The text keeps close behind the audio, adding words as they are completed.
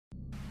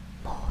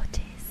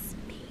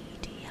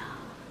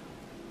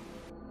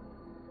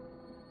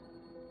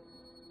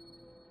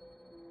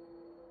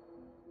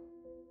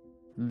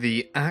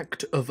The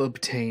act of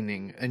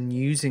obtaining and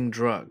using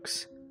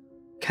drugs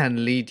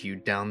can lead you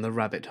down the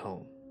rabbit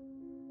hole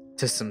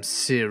to some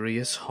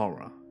serious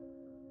horror.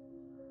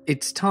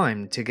 It's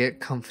time to get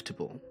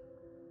comfortable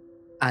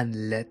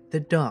and let the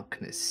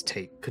darkness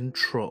take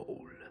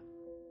control.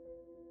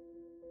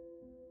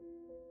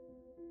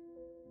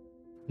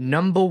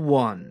 Number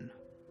 1.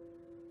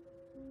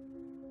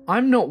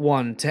 I'm not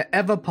one to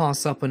ever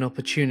pass up an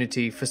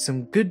opportunity for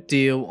some good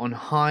deal on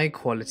high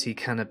quality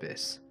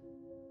cannabis.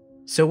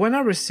 So when I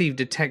received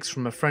a text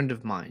from a friend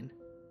of mine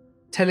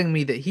telling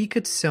me that he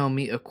could sell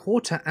me a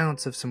quarter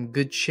ounce of some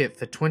good shit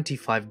for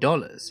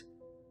 $25,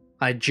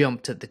 I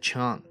jumped at the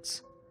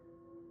chance.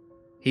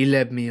 He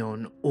led me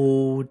on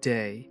all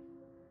day,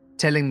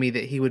 telling me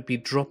that he would be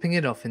dropping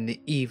it off in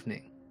the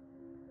evening.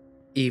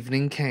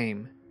 Evening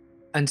came,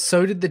 and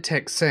so did the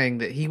text saying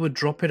that he would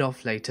drop it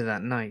off later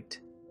that night.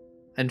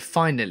 And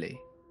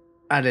finally,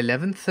 at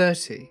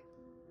 11:30,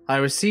 I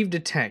received a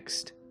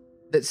text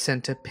that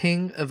sent a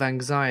ping of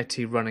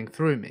anxiety running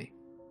through me.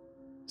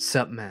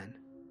 "Sup man,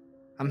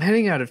 I'm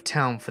heading out of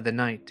town for the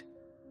night.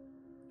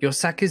 Your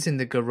sack is in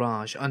the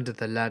garage under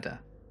the ladder."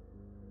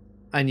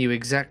 I knew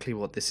exactly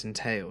what this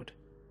entailed.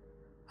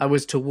 I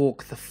was to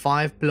walk the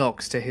 5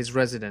 blocks to his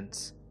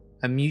residence,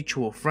 a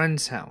mutual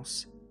friend's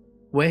house,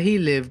 where he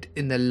lived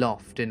in the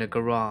loft in a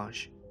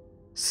garage,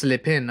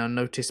 slip in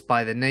unnoticed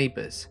by the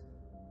neighbours,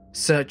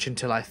 search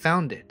until I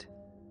found it,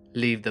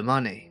 leave the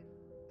money,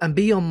 and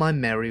be on my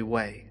merry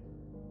way.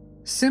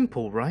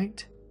 Simple,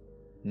 right?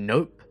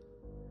 Nope.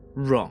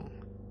 Wrong.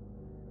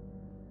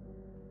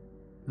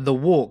 The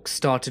walk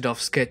started off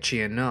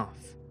sketchy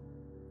enough,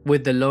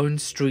 with the lone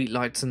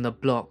streetlights on the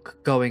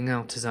block going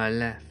out as I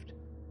left,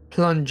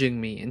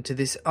 plunging me into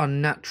this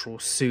unnatural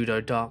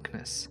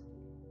pseudo-darkness.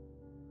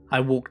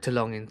 I walked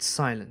along in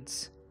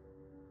silence,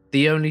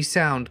 the only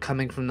sound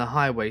coming from the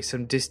highway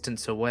some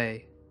distance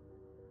away.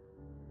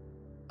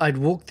 I'd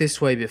walked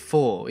this way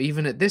before,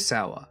 even at this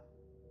hour,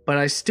 but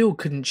I still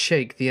couldn't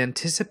shake the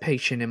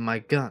anticipation in my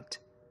gut.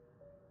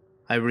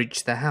 I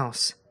reached the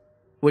house,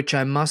 which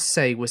I must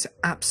say was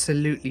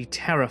absolutely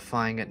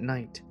terrifying at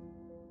night.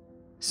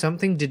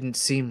 Something didn't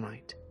seem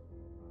right.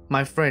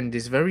 My friend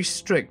is very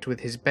strict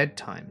with his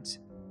bedtimes.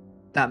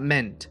 That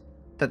meant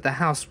that the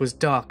house was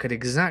dark at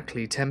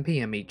exactly 10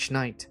 p.m. each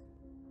night.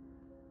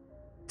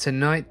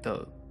 Tonight,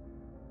 though,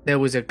 there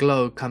was a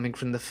glow coming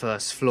from the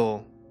first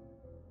floor.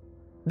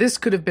 This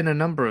could have been a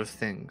number of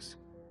things.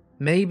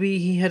 Maybe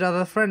he had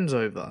other friends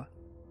over,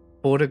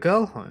 brought a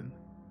girl home,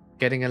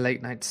 getting a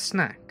late night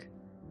snack.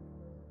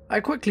 I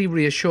quickly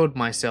reassured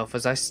myself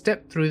as I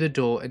stepped through the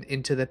door and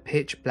into the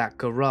pitch black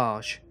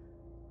garage.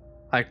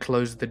 I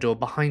closed the door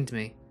behind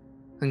me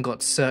and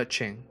got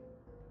searching.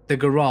 The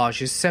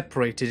garage is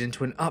separated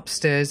into an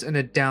upstairs and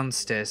a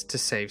downstairs to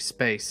save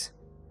space.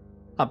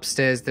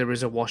 Upstairs there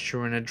is a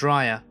washer and a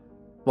dryer,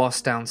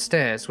 whilst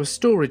downstairs were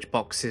storage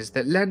boxes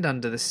that led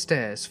under the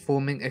stairs,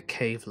 forming a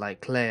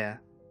cave-like lair.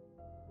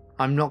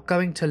 I'm not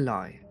going to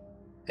lie,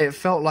 it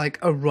felt like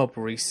a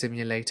robbery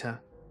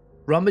simulator,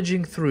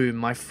 rummaging through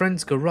my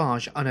friend's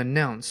garage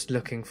unannounced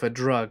looking for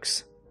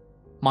drugs.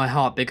 My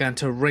heart began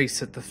to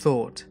race at the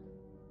thought.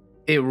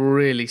 It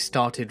really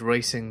started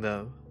racing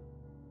though,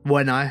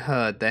 when I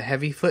heard the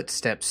heavy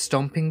footsteps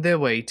stomping their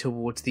way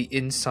towards the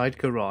inside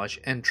garage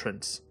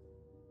entrance.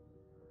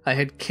 I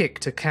had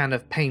kicked a can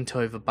of paint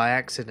over by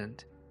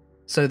accident,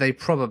 so they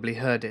probably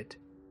heard it.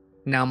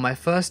 Now my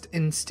first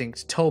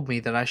instinct told me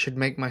that I should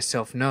make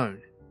myself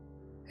known.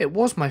 It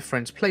was my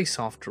friend's place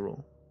after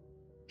all.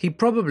 He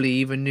probably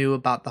even knew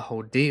about the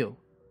whole deal.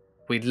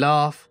 We'd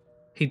laugh,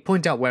 he'd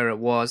point out where it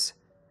was,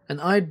 and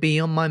I'd be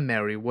on my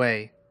merry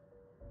way.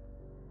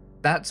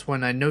 That's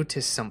when I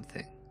noticed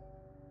something.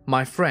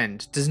 My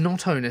friend does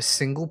not own a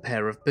single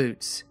pair of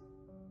boots.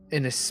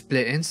 In a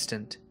split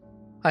instant,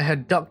 I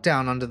had ducked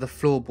down under the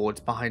floorboards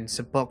behind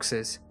some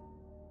boxes.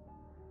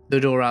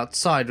 The door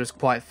outside was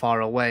quite far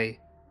away,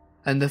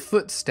 and the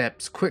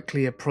footsteps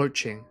quickly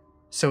approaching,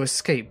 so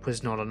escape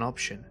was not an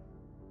option.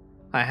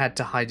 I had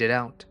to hide it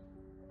out.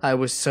 I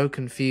was so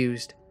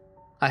confused.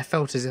 I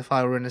felt as if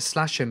I were in a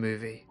slasher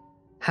movie,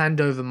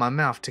 hand over my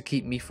mouth to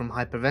keep me from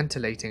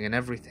hyperventilating and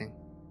everything.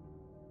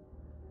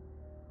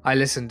 I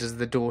listened as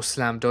the door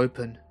slammed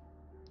open,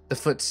 the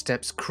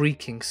footsteps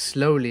creaking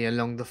slowly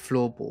along the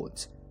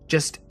floorboards,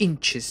 just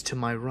inches to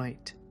my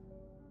right.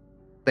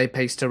 They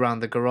paced around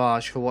the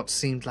garage for what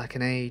seemed like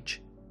an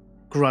age,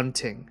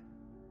 grunting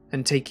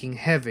and taking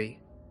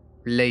heavy,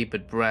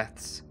 laboured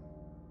breaths.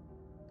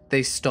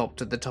 They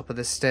stopped at the top of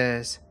the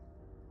stairs,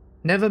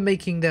 never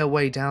making their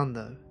way down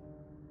though,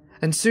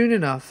 and soon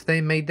enough they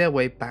made their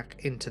way back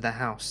into the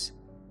house,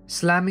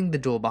 slamming the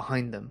door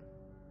behind them.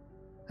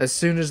 As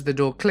soon as the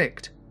door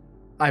clicked,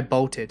 I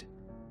bolted,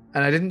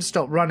 and I didn't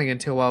stop running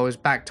until I was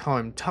back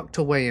home tucked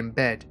away in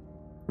bed,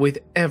 with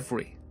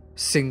every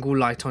single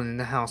light on in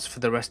the house for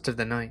the rest of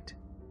the night.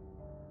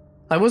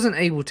 I wasn't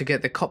able to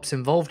get the cops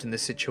involved in the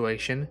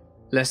situation,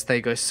 lest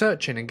they go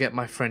searching and get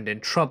my friend in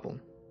trouble.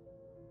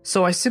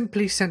 So I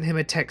simply sent him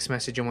a text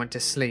message and went to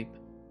sleep.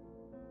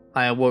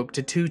 I awoke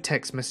to 2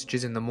 text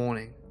messages in the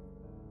morning.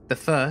 The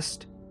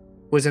first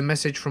was a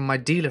message from my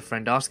dealer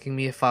friend asking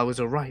me if I was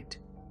alright.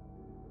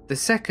 The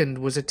second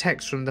was a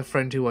text from the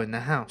friend who owned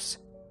the house,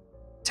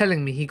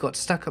 telling me he got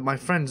stuck at my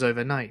friend's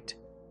overnight,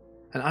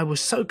 and I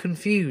was so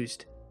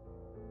confused.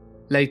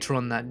 Later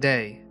on that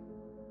day,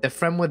 the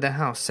friend with the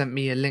house sent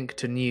me a link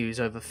to news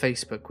over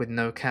Facebook with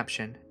no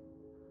caption.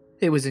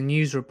 It was a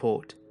news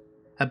report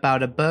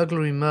about a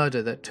burglary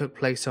murder that took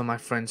place on my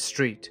friend's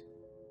street.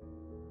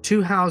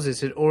 2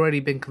 houses had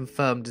already been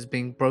confirmed as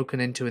being broken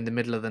into in the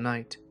middle of the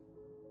night.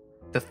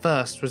 The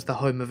first was the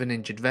home of an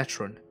injured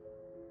veteran.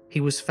 He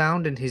was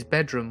found in his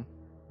bedroom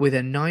with a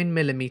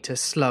 9mm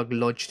slug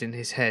lodged in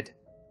his head,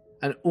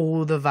 and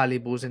all the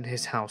valuables in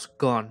his house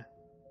gone.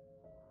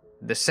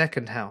 The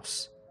second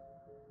house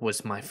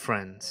was my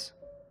friend's.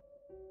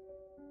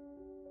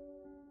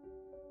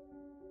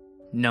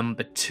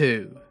 Number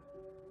 2.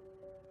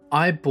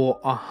 I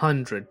bought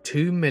 100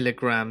 2mg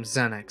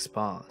Xanax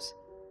bars,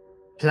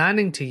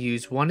 planning to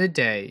use one a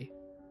day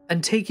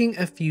and taking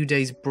a few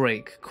days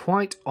break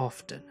quite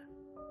often.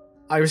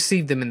 I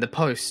received them in the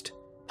post,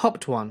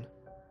 popped one,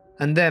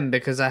 and then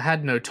because I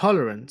had no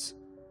tolerance,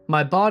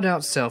 my barred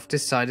out self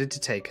decided to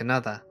take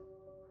another,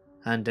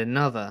 and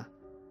another,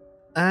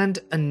 and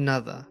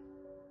another.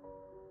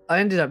 I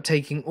ended up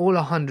taking all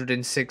 100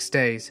 in 6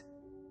 days,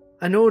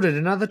 and ordered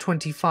another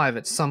 25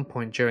 at some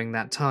point during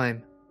that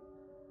time.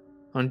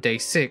 On day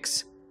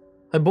 6,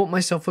 I bought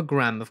myself a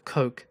gram of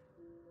coke,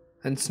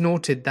 and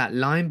snorted that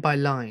line by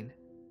line,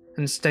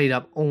 and stayed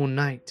up all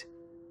night.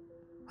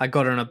 I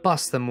got on a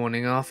bus the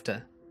morning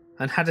after,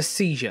 and had a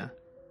seizure,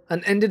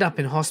 and ended up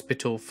in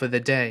hospital for the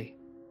day.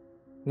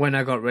 When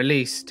I got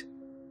released,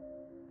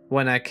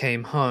 when I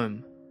came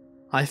home,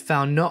 I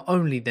found not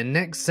only the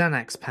next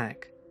Xanax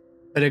pack,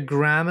 but a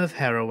gram of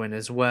heroin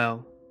as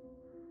well.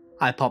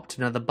 I popped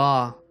another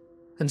bar,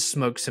 and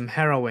smoked some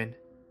heroin.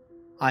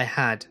 I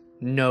had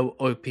no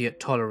opiate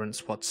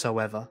tolerance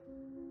whatsoever.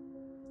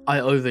 I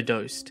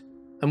overdosed,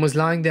 and was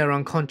lying there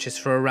unconscious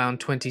for around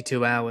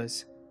 22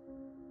 hours.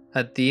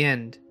 At the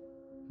end,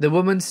 the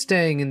woman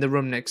staying in the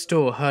room next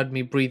door heard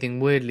me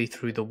breathing weirdly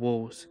through the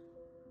walls,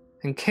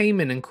 and came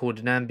in and called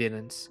an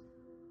ambulance.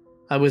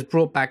 I was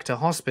brought back to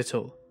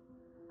hospital,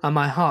 and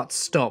my heart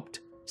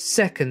stopped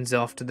seconds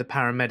after the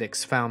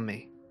paramedics found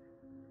me.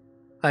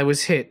 I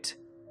was hit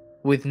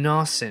with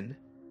narcan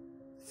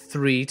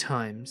 3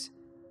 times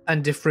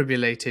and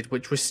defibrillated,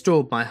 which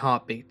restored my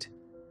heartbeat.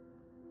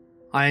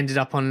 I ended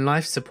up on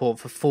life support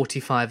for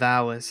 45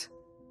 hours,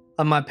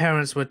 and my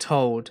parents were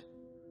told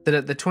that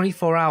at the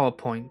 24-hour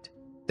point,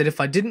 that if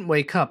I didn't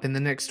wake up in the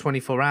next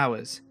 24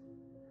 hours,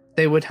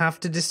 they would have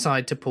to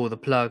decide to pull the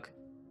plug.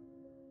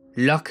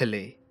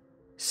 Luckily,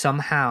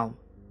 somehow,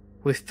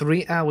 with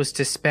 3 hours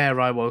to spare,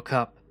 I woke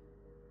up,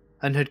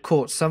 and had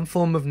caught some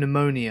form of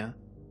pneumonia,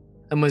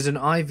 and was on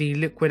IV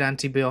liquid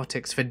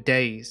antibiotics for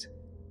days,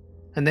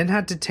 and then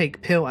had to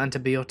take pill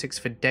antibiotics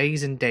for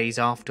days and days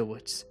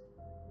afterwards.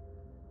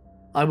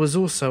 I was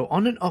also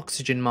on an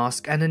oxygen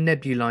mask and a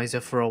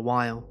nebulizer for a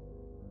while.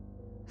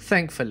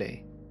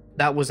 Thankfully,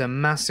 that was a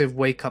massive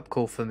wake-up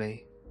call for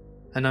me,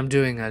 and I'm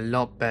doing a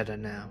lot better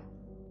now.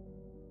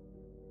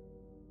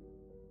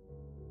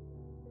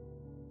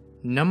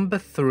 Number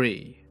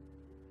 3.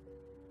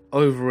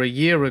 Over a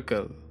year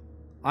ago,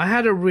 I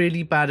had a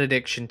really bad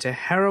addiction to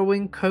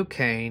heroin,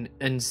 cocaine,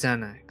 and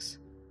Xanax.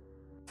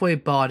 I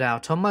barred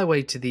out on my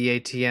way to the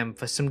ATM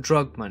for some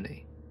drug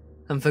money,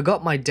 and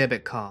forgot my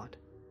debit card.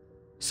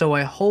 So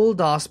I hauled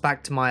ass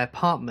back to my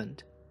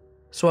apartment,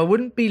 so I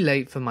wouldn't be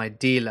late for my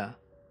dealer.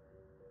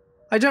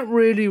 I don't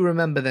really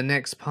remember the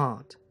next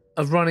part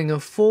of running a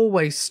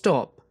 4-way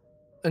stop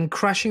and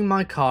crashing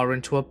my car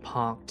into a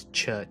parked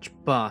church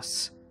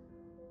bus.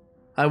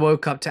 I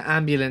woke up to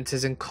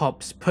ambulances and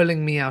cops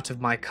pulling me out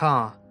of my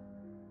car,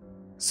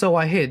 so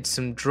I hid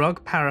some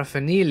drug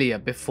paraphernalia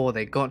before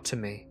they got to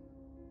me.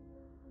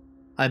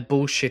 I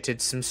bullshitted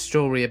some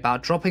story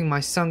about dropping my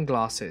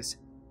sunglasses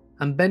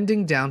and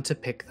bending down to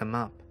pick them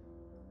up.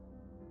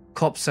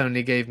 Cops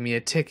only gave me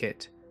a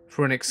ticket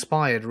for an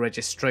expired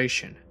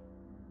registration.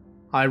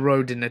 I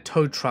rode in a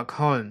tow truck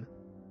home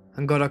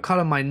and got a cut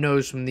on my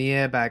nose from the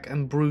airbag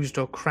and bruised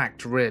or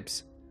cracked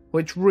ribs,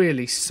 which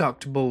really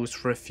sucked balls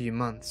for a few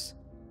months.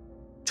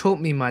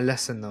 Taught me my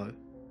lesson though.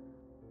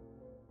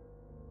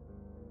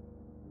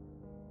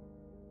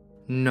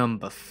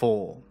 Number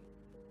 4.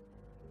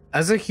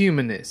 As a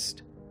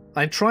humanist,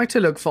 I try to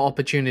look for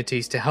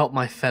opportunities to help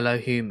my fellow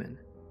human,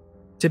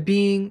 to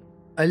being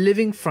a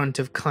living front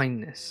of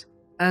kindness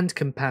and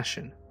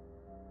compassion,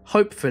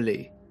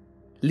 hopefully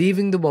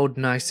leaving the world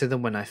nicer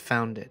than when I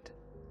found it.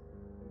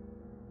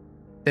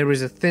 There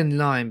is a thin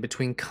line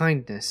between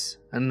kindness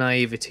and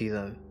naivety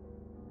though.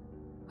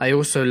 I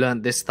also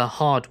learnt this the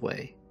hard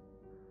way.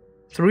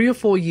 3 or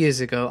 4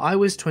 years ago, I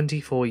was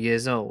 24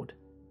 years old.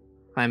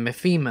 I am a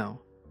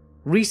female,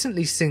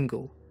 recently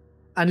single,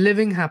 and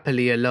living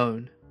happily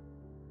alone.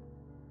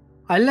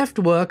 I left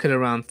work at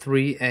around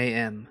 3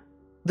 AM,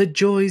 the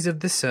joys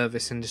of the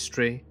service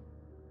industry,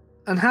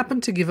 and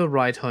happened to give a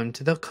ride home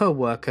to the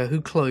co-worker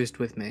who closed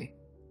with me.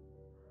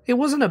 It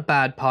wasn't a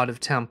bad part of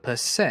town per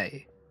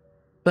se,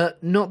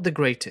 but not the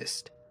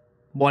greatest.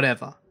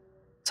 Whatever.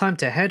 Time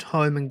to head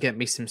home and get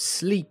me some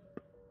sleep.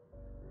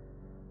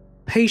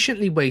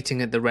 Patiently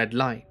waiting at the red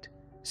light.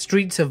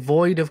 Streets are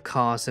void of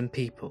cars and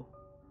people.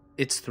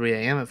 It's 3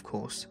 a.m. of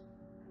course.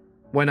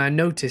 When I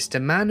noticed a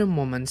man and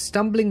woman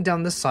stumbling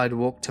down the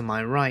sidewalk to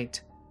my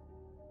right.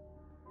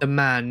 The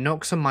man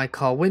knocks on my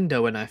car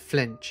window and I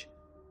flinch.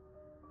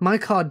 My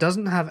car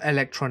doesn't have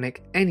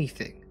electronic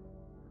anything,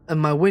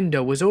 and my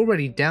window was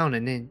already down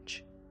an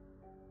inch.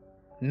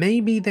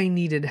 Maybe they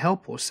needed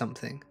help or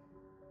something.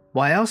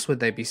 Why else would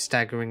they be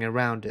staggering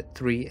around at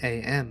 3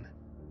 a.m?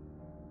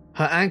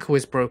 Her ankle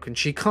is broken,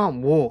 she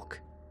can't walk.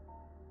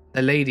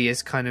 The lady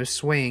is kind of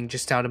swaying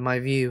just out of my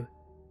view,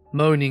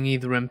 moaning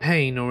either in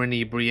pain or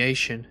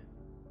inebriation.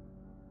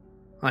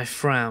 I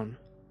frown.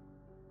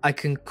 I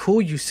can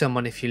call you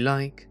someone if you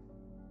like.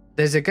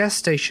 There's a gas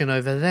station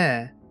over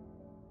there.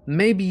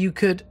 Maybe you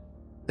could...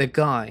 The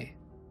guy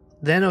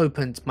then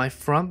opened my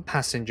front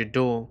passenger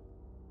door,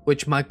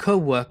 which my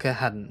co-worker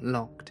hadn't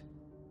locked,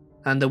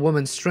 and the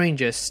woman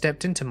stranger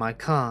stepped into my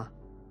car.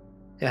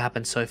 It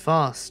happened so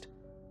fast,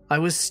 I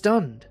was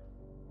stunned.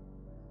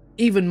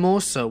 Even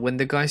more so when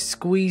the guy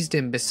squeezed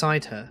in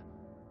beside her.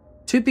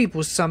 2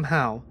 people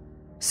somehow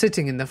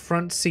sitting in the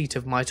front seat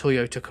of my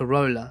Toyota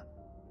Corolla.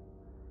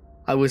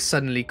 I was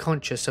suddenly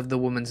conscious of the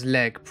woman's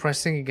leg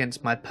pressing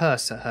against my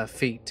purse at her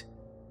feet.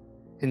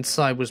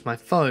 Inside was my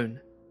phone,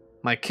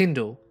 my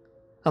Kindle,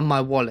 and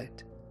my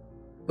wallet,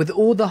 with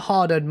all the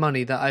hard-earned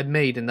money that I'd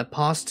made in the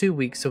past 2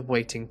 weeks of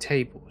waiting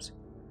tables,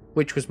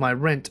 which was my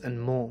rent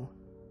and more.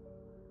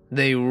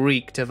 They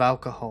reeked of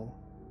alcohol,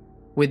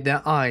 with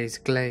their eyes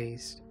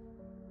glazed.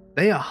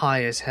 They are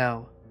high as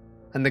hell,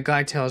 and the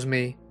guy tells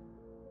me,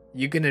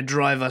 "You're gonna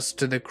drive us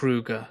to the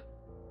Kruger."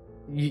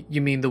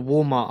 You mean the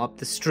Walmart up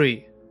the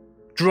street?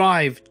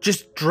 Drive,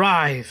 just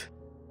drive.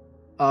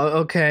 "Oh,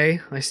 okay,"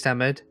 I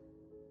stammered,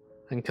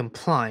 and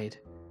complied.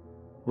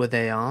 Were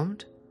they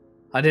armed?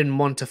 I didn't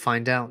want to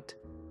find out.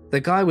 The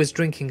guy was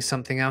drinking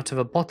something out of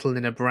a bottle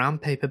in a brown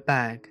paper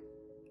bag,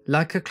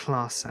 like a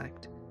class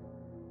act.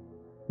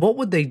 What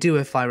would they do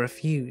if I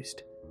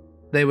refused?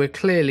 They were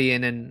clearly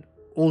in an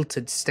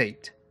altered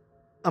state.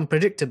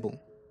 Unpredictable.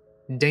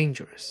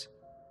 Dangerous.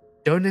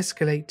 Don't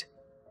escalate.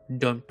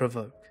 Don't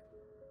provoke.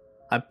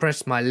 I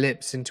pressed my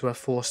lips into a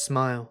forced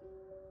smile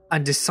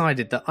and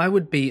decided that I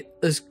would be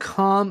as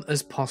calm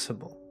as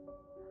possible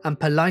and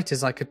polite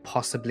as I could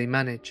possibly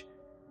manage,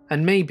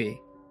 and maybe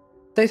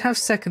they'd have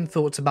second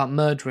thoughts about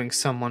murdering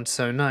someone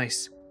so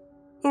nice,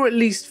 or at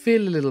least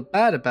feel a little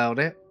bad about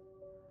it.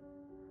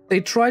 They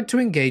tried to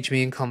engage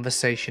me in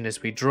conversation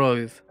as we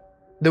drove.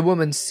 The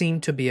woman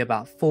seemed to be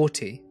about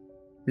 40,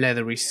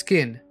 leathery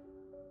skin,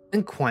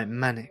 and quite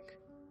manic.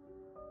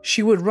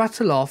 She would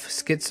rattle off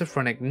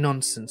schizophrenic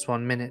nonsense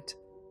 1 minute,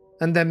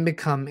 and then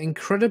become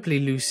incredibly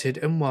lucid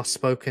and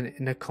well-spoken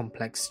in a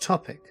complex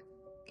topic,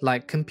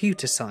 like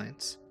computer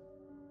science.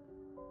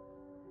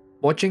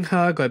 Watching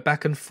her go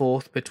back and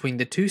forth between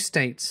the 2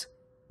 states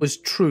was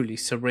truly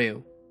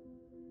surreal.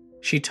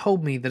 She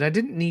told me that I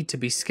didn't need to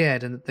be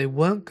scared and that they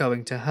weren't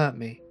going to hurt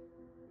me.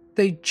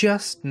 They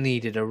just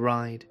needed a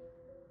ride.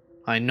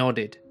 I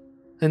nodded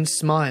and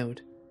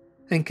smiled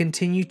and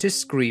continued to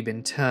scream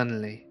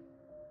internally.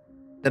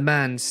 The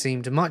man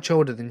seemed much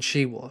older than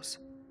she was,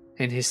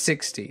 in his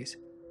 60s,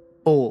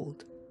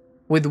 bald,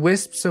 with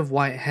wisps of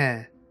white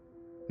hair,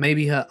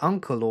 maybe her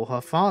uncle or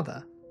her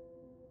father.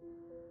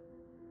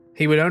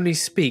 He would only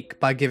speak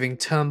by giving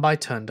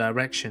turn-by-turn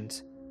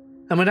directions,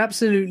 and would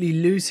absolutely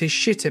lose his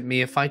shit at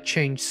me if I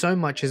changed so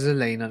much as a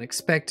lane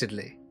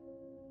unexpectedly.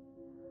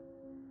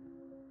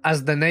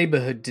 As the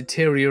neighbourhood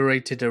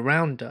deteriorated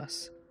around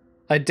us,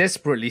 I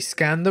desperately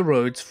scanned the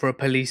roads for a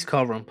police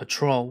car on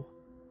patrol.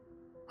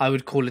 I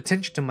would call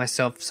attention to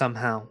myself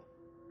somehow,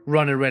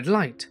 run a red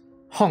light,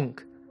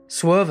 honk,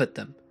 swerve at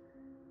them,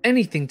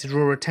 anything to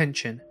draw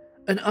attention,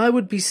 and I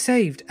would be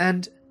saved,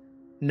 and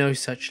no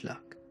such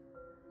luck.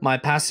 My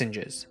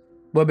passengers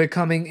were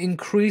becoming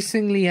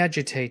increasingly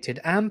agitated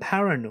and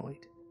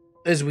paranoid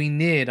as we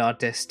neared our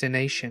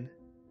destination.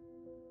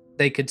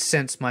 They could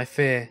sense my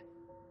fear,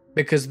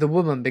 because the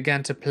woman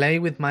began to play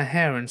with my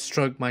hair and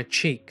stroke my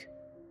cheek.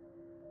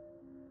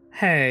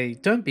 "Hey,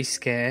 don't be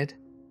scared.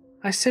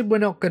 I said we're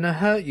not gonna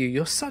hurt you,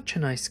 you're such a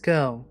nice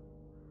girl."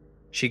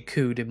 She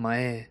cooed in my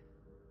ear.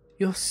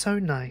 "You're so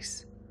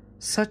nice.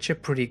 Such a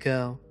pretty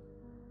girl."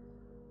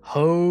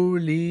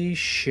 Holy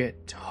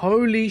shit,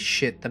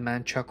 the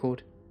man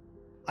chuckled.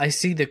 I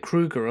see the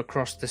Kruger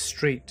across the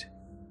street.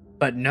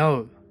 But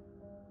no.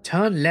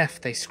 Turn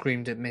left, they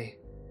screamed at me,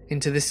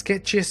 into the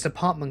sketchiest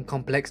apartment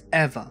complex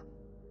ever.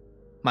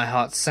 My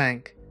heart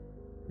sank.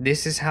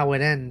 This is how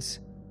it ends.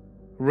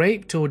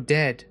 Raped or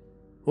dead,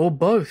 or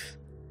both.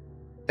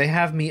 They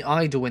have me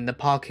idle in the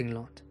parking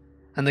lot,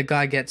 and the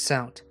guy gets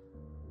out.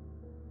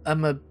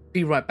 I'ma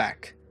be right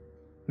back.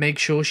 Make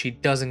sure she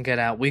doesn't get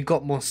out, we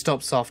got more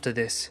stops after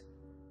this.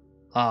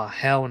 Ah,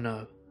 hell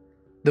no.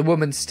 The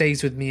woman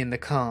stays with me in the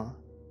car,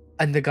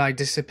 and the guy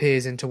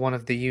disappears into one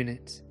of the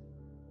units.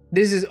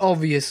 This is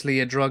obviously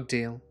a drug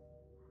deal.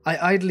 I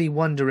idly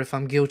wonder if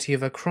I'm guilty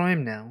of a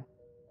crime now,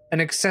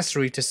 an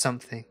accessory to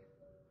something.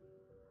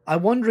 I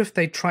wonder if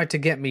they tried to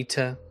get me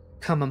to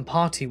come and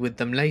party with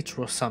them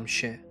later or some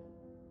shit.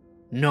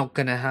 Not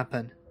gonna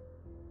happen.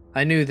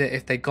 I knew that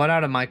if they got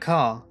out of my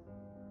car,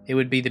 it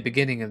would be the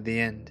beginning of the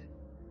end.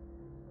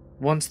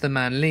 Once the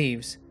man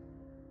leaves,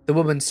 the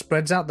woman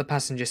spreads out the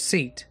passenger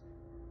seat.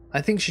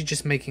 I think she's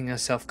just making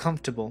herself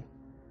comfortable,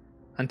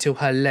 until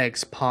her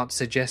legs part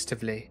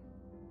suggestively,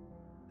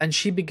 and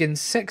she begins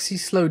sexy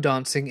slow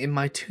dancing in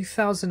my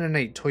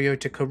 2008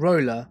 Toyota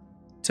Corolla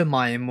to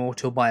My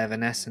Immortal by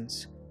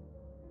Evanescence.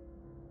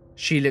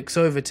 She looks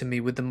over to me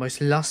with the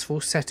most lustful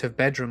set of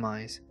bedroom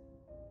eyes.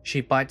 She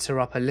bites her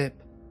upper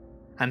lip,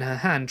 and her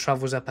hand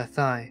travels up her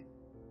thigh,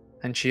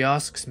 and she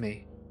asks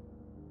me,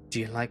 "Do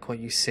you like what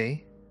you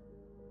see?"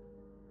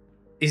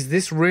 Is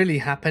this really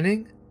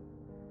happening?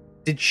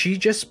 Did she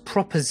just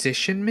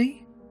proposition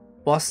me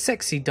while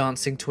sexy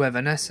dancing to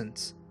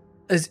Evanescence?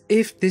 As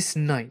if this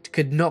night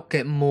could not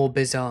get more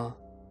bizarre.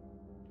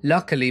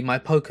 Luckily, my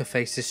poker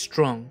face is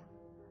strong,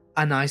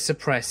 and I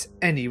suppress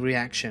any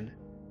reaction.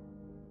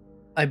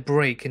 I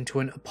break into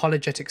an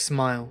apologetic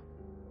smile.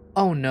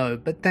 "Oh no,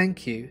 but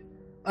thank you.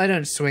 I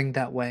don't swing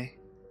that way."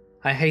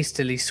 I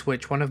hastily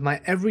switch one of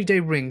my everyday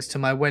rings to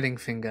my wedding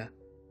finger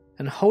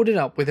and hold it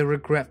up with a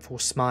regretful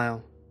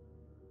smile.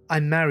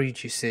 I'm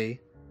married, you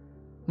see.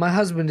 My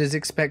husband is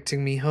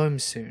expecting me home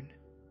soon.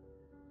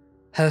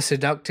 Her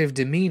seductive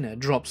demeanor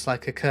drops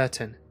like a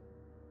curtain,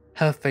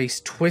 her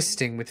face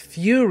twisting with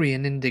fury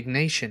and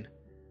indignation.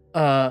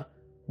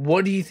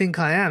 What do you think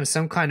I am,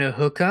 some kind of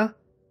hooker?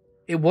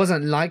 It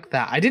wasn't like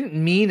that. I didn't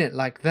mean it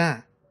like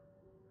that."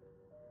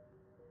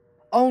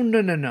 "Oh,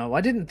 no,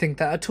 I didn't think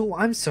that at all.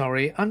 I'm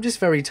sorry. I'm just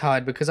very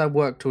tired because I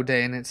worked all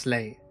day and it's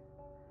late."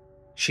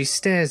 She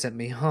stares at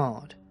me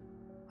hard,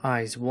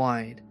 eyes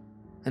wide,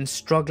 and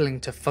struggling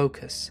to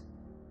focus,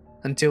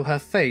 until her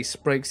face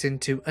breaks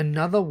into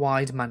another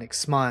wide manic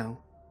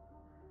smile.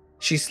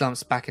 She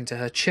slumps back into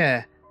her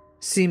chair,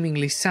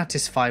 seemingly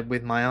satisfied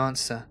with my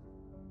answer,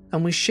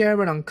 and we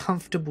share an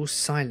uncomfortable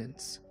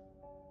silence.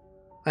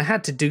 I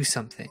had to do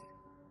something.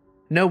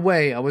 No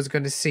way I was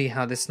going to see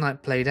how this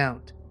night played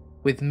out,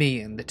 with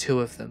me and the two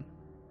of them.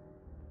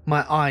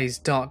 My eyes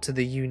dart to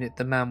the unit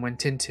the man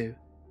went into,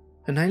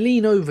 and I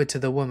lean over to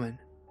the woman,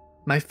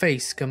 my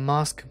face a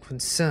mask of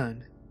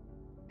concern.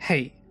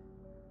 "Hey,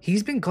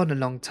 he's been gone a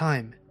long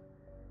time.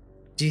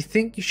 Do you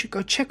think you should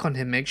go check on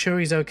him, make sure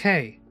he's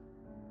okay?"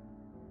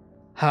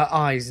 Her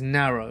eyes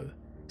narrow,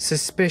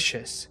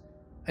 suspicious,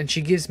 and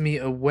she gives me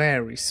a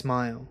wary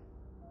smile.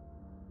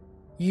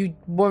 "You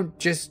won't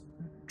just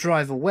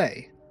drive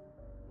away?"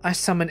 I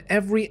summon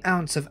every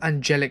ounce of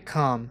angelic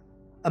calm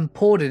and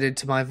poured it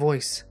into my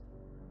voice.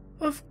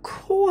 "Of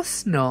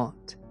course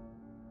not."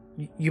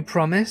 You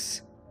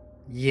promise?"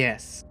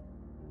 "Yes."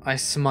 I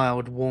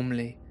smiled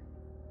warmly.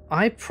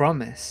 "I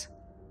promise,"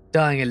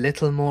 dying a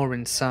little more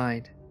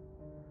inside.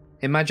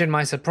 Imagine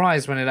my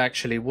surprise when it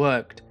actually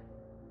worked.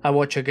 I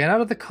watch her get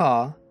out of the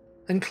car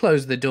and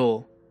close the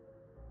door.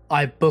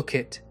 I book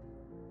it.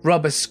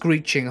 Rubber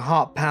screeching,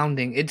 heart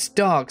pounding. It's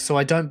dark, so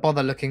I don't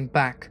bother looking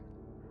back.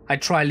 I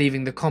try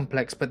leaving the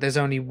complex, but there's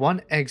only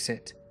one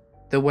exit,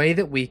 the way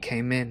that we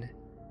came in,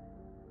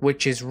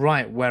 which is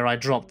right where I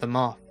dropped them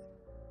off.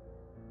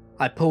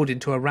 I pulled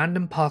into a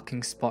random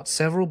parking spot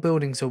several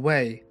buildings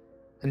away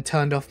and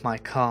turned off my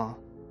car.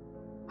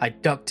 I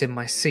ducked in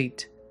my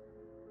seat.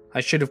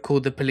 I should have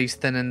called the police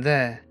then and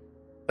there,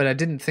 but I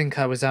didn't think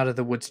I was out of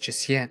the woods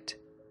just yet.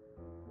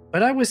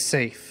 But I was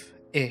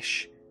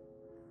safe-ish.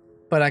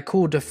 But I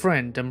called a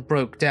friend and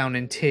broke down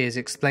in tears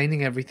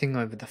explaining everything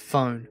over the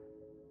phone.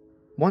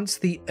 Once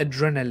the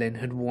adrenaline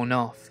had worn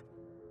off,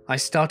 I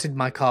started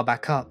my car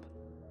back up.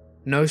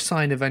 No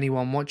sign of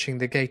anyone watching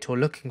the gate or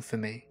looking for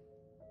me.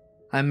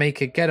 I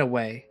make a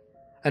getaway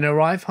and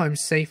arrive home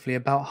safely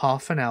about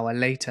half an hour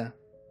later.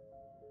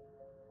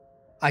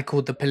 I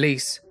called the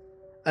police,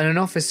 and an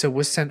officer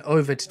was sent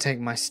over to take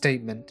my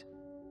statement.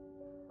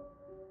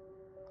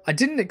 I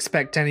didn't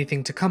expect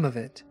anything to come of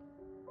it,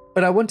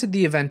 but I wanted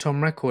the event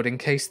on record in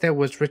case there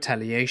was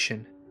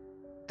retaliation.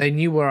 They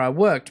knew where I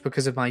worked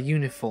because of my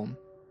uniform,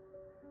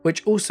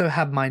 which also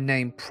had my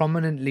name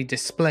prominently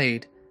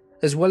displayed,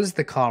 as well as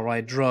the car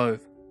I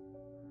drove.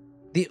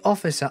 The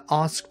officer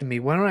asked me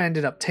where I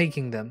ended up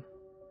taking them,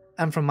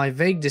 and from my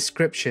vague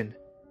description,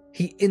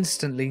 he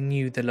instantly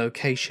knew the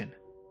location.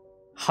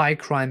 High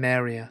crime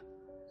area,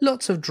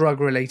 lots of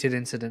drug-related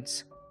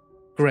incidents.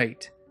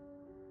 Great.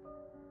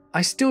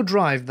 I still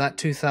drive that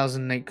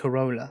 2008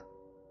 Corolla.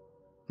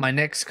 My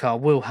next car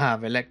will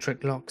have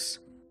electric locks.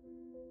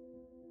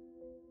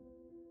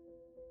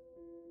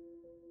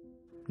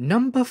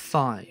 Number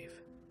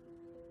 5.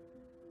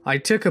 I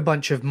took a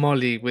bunch of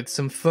Molly with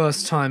some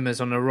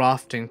first-timers on a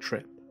rafting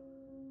trip.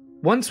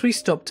 Once we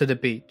stopped at a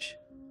beach,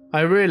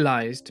 I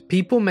realized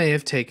people may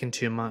have taken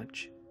too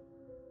much.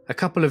 A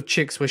couple of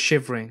chicks were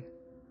shivering,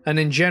 and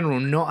in general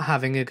not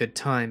having a good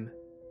time.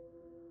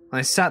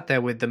 I sat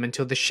there with them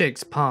until the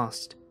shakes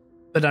passed,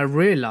 but I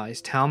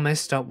realized how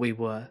messed up we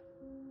were,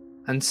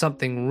 and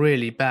something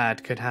really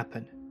bad could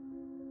happen.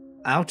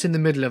 out in the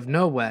middle of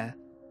nowhere,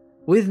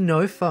 with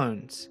no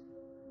phones.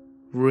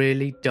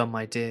 Really dumb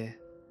idea.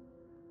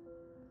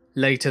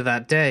 Later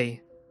that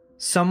day,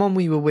 someone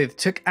we were with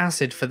took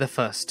acid for the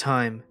first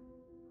time,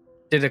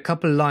 did a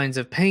couple lines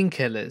of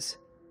painkillers,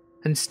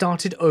 and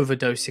started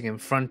overdosing in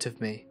front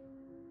of me.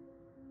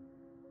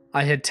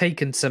 I had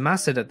taken some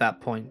acid at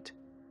that point,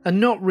 and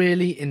not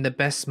really in the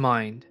best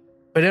mind,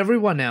 but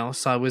everyone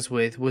else I was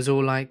with was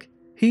all like,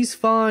 he's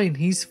fine,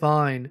 he's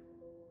fine.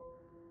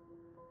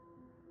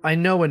 I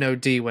know an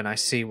OD when I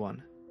see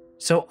one,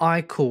 so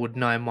I called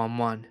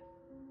 911,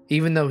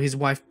 even though his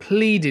wife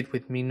pleaded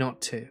with me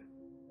not to.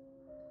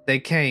 They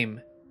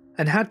came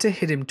and had to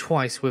hit him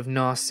twice with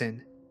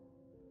Narsin,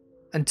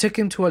 and took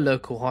him to a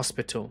local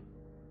hospital,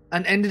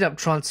 and ended up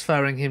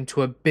transferring him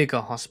to a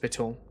bigger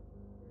hospital.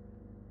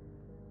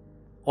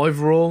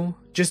 Overall,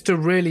 just a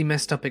really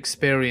messed up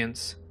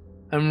experience,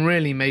 and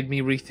really made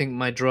me rethink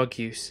my drug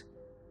use.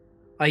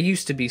 I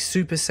used to be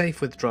super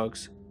safe with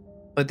drugs,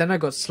 but then I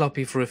got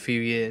sloppy for a few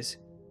years,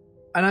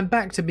 and I'm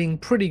back to being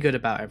pretty good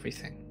about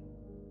everything.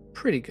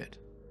 Pretty good.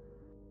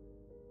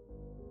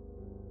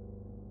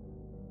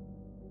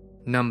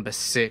 Number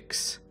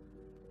 6.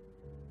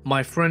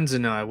 My friends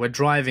and I were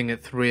driving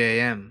at 3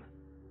 AM,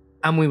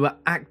 and we were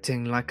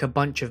acting like a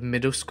bunch of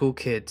middle school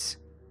kids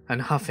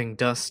and huffing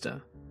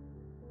duster.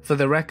 For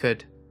the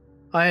record,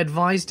 I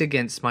advised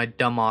against my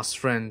dumbass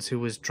friends who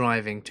was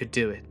driving to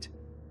do it.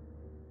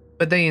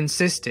 But they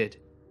insisted,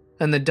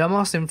 and the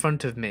dumbass in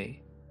front of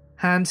me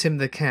hands him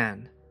the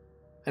can,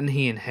 and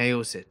he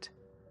inhales it.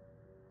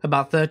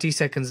 About 30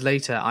 seconds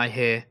later I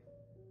hear,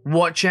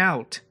 "Watch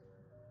out!"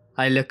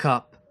 I look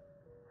up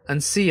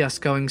and see us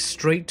going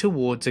straight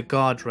towards a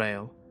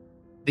guardrail,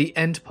 the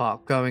end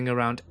part going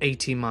around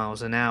 80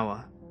 miles an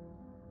hour.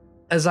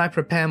 As I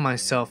prepare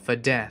myself for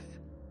death,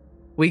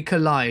 we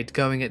collide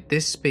going at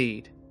this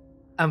speed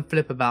and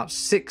flip about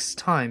 6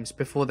 times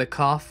before the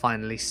car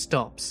finally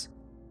stops.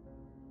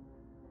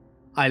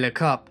 I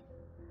look up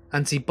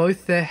and see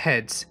both their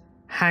heads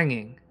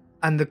hanging,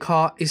 and the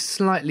car is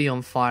slightly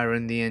on fire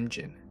in the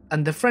engine,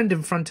 and the friend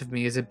in front of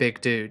me is a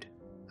big dude.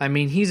 I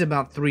mean, he's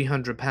about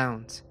 300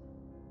 pounds.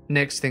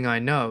 Next thing I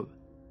know,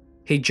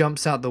 he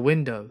jumps out the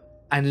window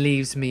and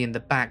leaves me in the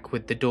back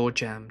with the door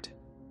jammed.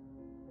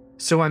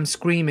 So I'm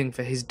screaming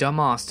for his dumb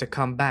ass to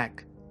come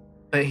back,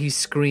 but he's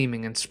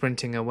screaming and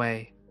sprinting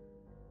away.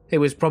 It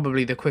was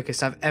probably the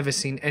quickest I've ever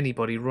seen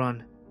anybody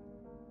run.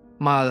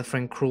 My other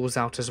friend crawls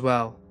out as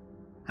well,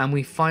 and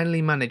we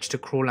finally managed to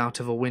crawl out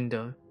of a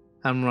window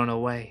and run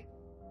away.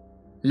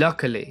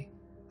 Luckily,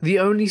 the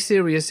only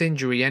serious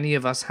injury any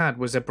of us had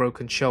was a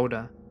broken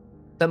shoulder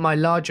that my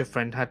larger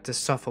friend had to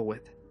suffer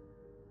with.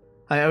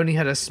 I only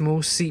had a small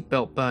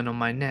seatbelt burn on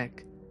my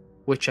neck,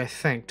 which I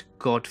thanked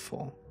God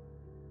for.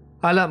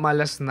 I learnt my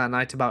lesson that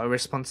night about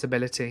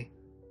irresponsibility.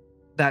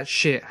 That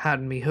shit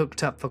had me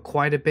hooked up for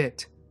quite a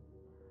bit,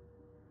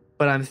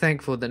 but I'm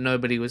thankful that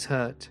nobody was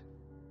hurt.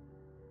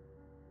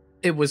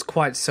 It was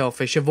quite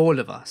selfish of all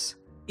of us,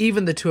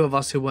 even the two of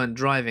us who weren't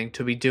driving,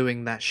 to be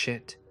doing that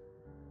shit.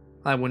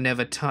 I will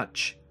never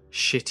touch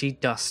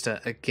shitty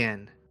duster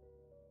again.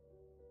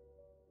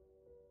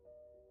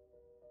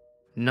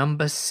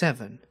 Number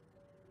 7.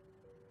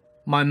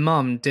 My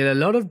mum did a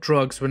lot of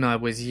drugs when I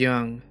was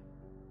young.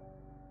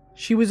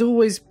 She was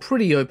always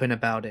pretty open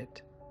about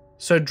it,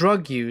 so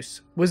drug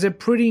use was a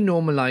pretty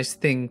normalized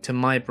thing to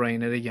my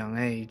brain at a young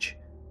age.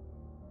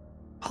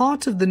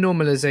 Part of the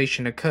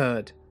normalization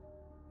occurred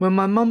when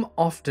my mum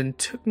often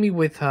took me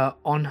with her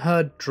on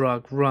her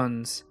drug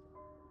runs.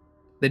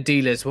 The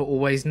dealers were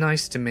always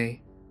nice to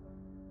me.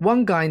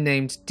 One guy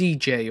named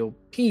DJ or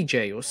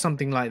PJ or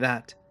something like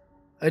that,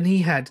 and he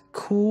had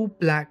cool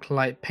black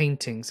light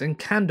paintings and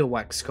candle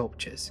wax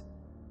sculptures.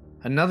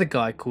 Another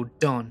guy called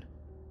Don,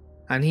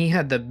 and he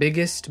had the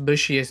biggest,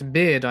 bushiest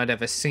beard I'd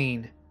ever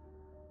seen.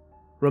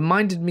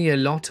 Reminded me a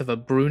lot of a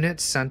brunette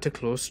Santa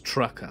Claus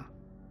trucker.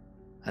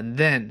 And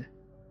then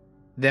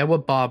there were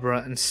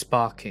Barbara and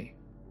Sparky.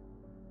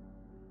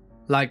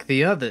 Like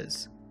the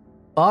others,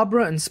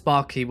 Barbara and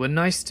Sparky were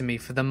nice to me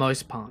for the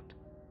most part.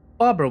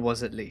 Barbara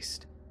was, at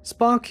least.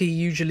 Sparky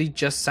usually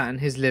just sat in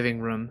his living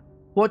room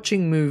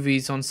watching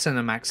movies on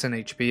Cinemax and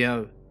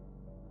HBO.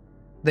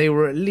 They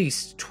were at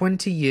least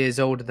 20 years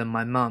older than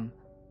my mum,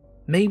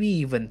 maybe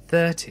even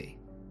 30.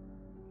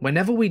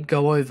 Whenever we'd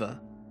go over,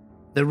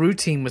 the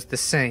routine was the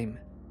same.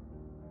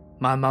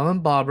 My mum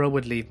and Barbara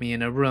would leave me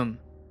in a room,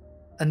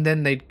 and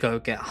then they'd go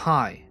get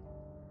high.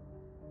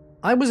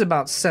 I was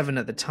about 7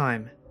 at the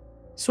time,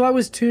 so I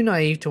was too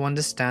naive to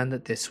understand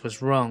that this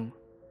was wrong.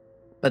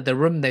 But the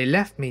room they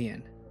left me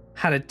in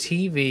had a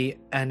TV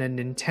and a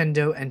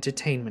Nintendo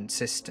Entertainment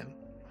System,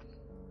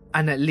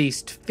 and at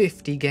least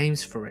 50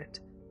 games for it.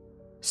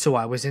 So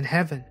I was in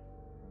heaven.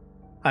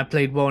 I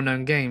played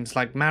well-known games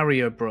like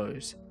Mario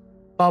Bros,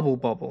 Bubble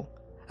Bobble,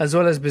 as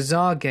well as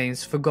bizarre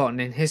games forgotten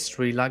in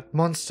history like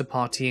Monster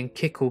Party and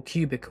Kickle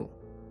Cubicle.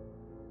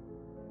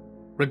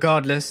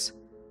 Regardless,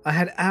 I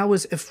had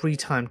hours of free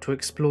time to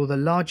explore the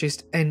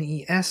largest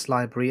NES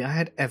library I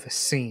had ever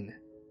seen.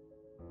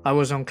 I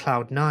was on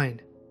cloud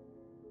 9.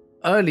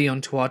 Early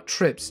onto our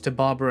trips to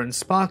Barbara and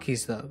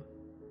Sparky's though,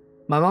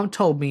 my mum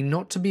told me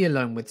not to be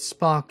alone with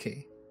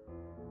Sparky.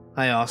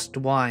 I asked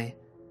why,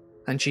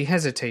 and she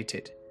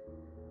hesitated.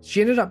 She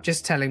ended up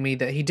just telling me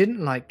that he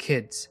didn't like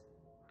kids,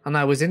 and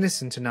I was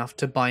innocent enough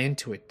to buy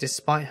into it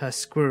despite her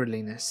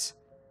squirreliness.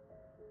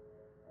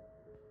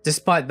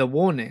 Despite the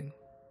warning,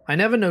 I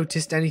never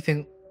noticed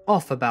anything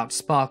off about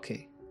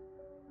Sparky.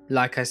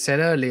 Like I said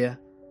earlier,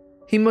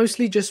 he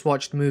mostly just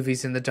watched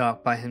movies in the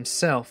dark by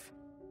himself.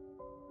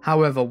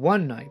 However,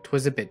 one night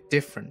was a bit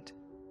different.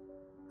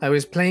 I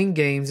was playing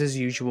games as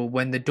usual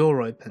when the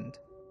door opened.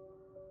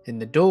 In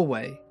the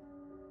doorway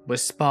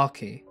was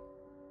Sparky,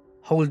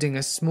 holding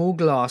a small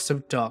glass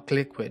of dark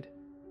liquid,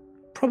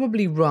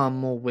 probably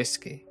rum or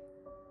whiskey.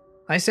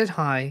 I said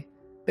hi,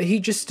 but he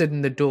just stood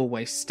in the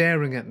doorway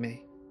staring at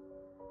me.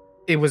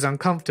 It was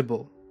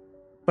uncomfortable,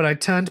 but I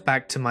turned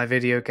back to my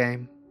video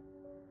game.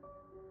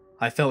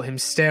 I felt him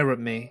stare at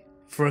me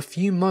for a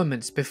few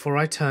moments before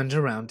I turned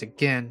around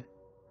again,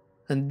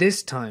 and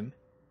this time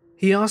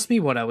he asked me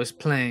what I was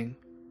playing.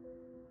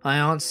 I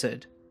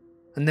answered,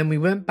 and then we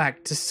went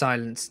back to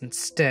silence and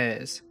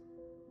stares.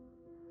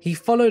 He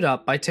followed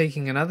up by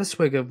taking another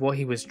swig of what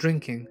he was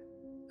drinking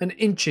and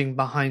inching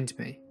behind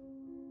me.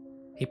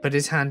 He put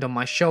his hand on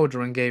my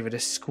shoulder and gave it a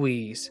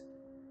squeeze.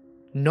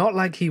 Not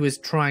like he was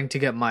trying to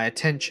get my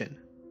attention,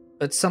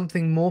 but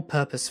something more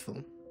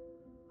purposeful.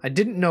 I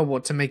didn't know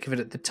what to make of it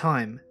at the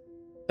time,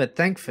 but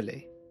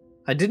thankfully,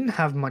 I didn't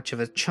have much of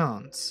a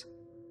chance.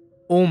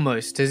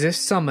 Almost as if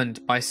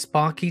summoned by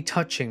Sparky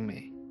touching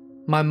me,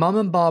 my mum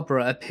and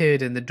Barbara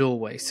appeared in the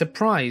doorway,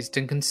 surprised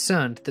and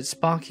concerned that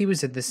Sparky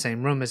was in the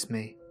same room as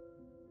me.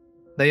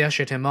 They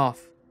ushered him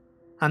off,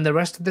 and the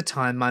rest of the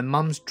time my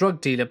mum's drug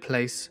dealer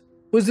place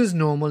was as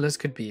normal as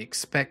could be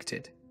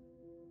expected.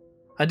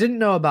 I didn't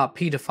know about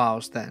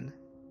pedophiles then,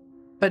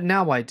 but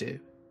now I do,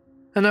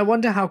 and I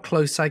wonder how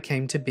close I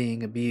came to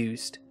being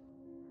abused.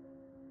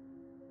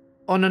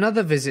 On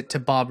another visit to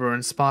Barbara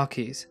and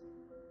Sparky's,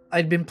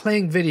 I'd been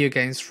playing video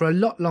games for a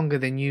lot longer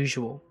than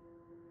usual,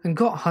 and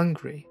got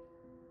hungry.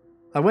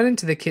 I went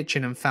into the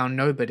kitchen and found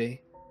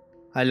nobody.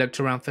 I looked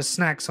around for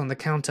snacks on the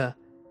counter,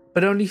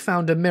 but only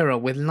found a mirror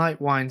with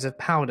light wines of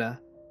powder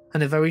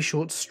and a very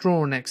short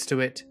straw next to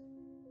it.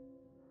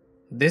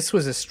 This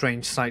was a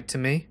strange sight to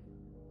me,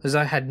 as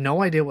I had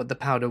no idea what the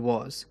powder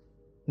was,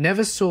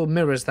 never saw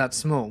mirrors that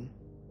small,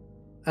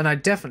 and I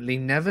definitely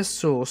never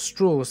saw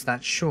straws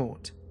that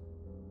short.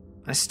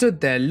 I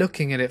stood there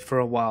looking at it for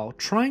a while,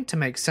 trying to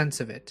make sense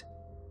of it,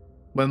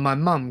 when my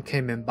mum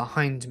came in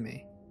behind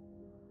me.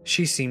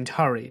 She seemed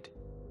hurried,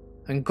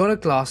 and got a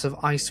glass of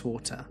ice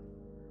water,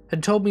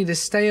 and told me to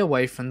stay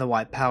away from the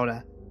white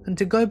powder and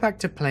to go back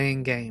to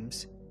playing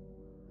games.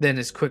 Then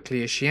as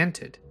quickly as she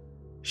entered,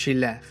 she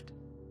left.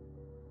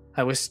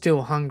 I was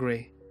still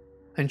hungry,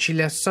 and she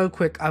left so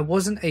quick I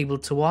wasn't able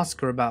to ask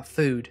her about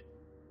food,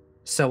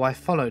 so I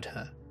followed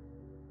her.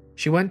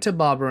 She went to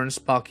Barbara and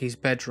Sparky's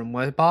bedroom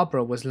where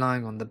Barbara was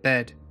lying on the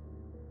bed.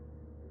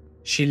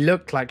 She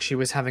looked like she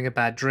was having a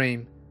bad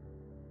dream,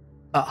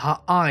 but her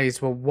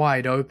eyes were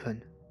wide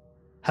open.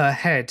 Her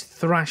head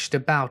thrashed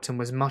about and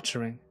was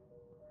muttering.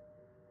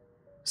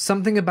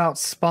 Something about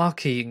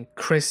Sparky and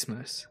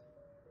Christmas.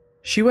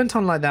 She went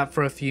on like that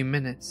for a few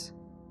minutes,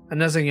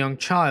 and as a young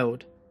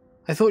child,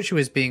 I thought she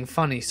was being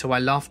funny, so I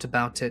laughed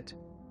about it.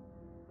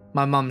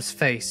 My mum's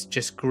face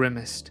just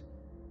grimaced,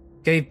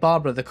 gave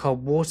Barbara the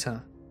cold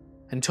water,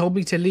 and told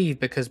me to leave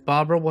because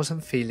Barbara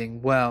wasn't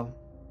feeling well.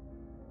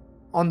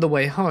 On the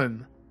way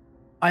home,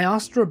 I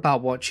asked her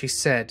about what she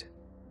said.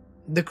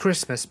 The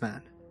Christmas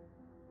man.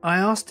 I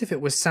asked if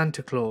it was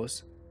Santa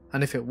Claus,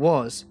 and if it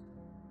was,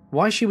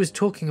 why she was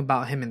talking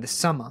about him in the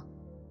summer.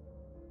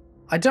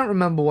 I don't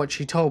remember what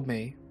she told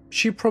me.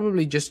 She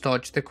probably just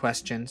dodged the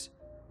questions,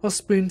 or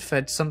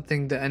spoon-fed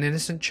something that an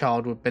innocent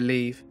child would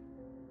believe.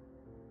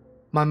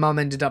 My mum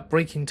ended up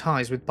breaking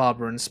ties with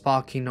Barbara and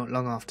Sparky not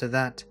long after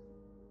that.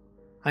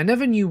 I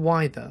never knew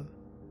why though,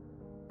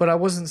 but I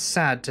wasn't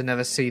sad to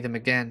never see them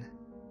again.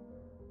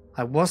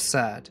 I was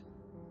sad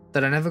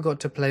that I never got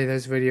to play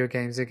those video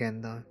games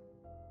again though.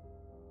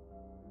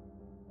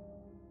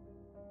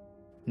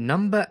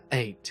 Number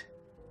 8.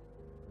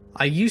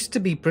 I used to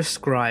be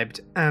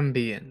prescribed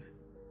Ambien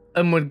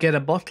and would get a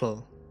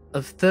bottle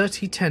of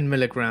 30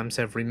 10mg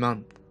every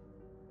month.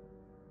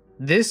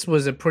 This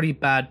was a pretty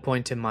bad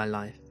point in my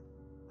life,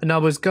 and I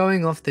was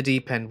going off the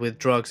deep end with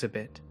drugs a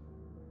bit.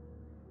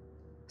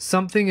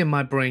 Something in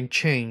my brain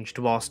changed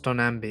whilst on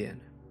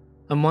Ambien,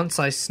 and once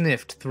I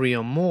sniffed 3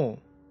 or more,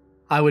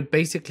 I would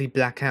basically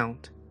black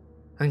out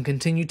and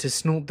continue to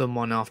snort them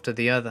one after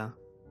the other.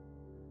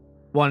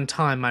 One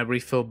time I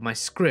refilled my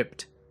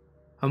script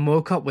and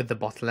woke up with the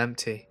bottle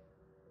empty,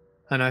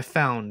 and I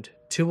found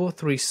 2 or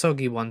 3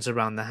 soggy ones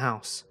around the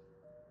house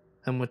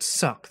and would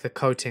suck the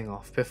coating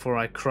off before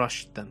I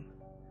crushed them.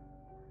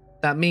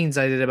 That means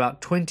I did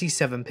about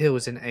 27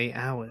 pills in 8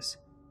 hours.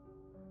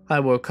 I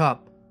woke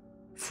up,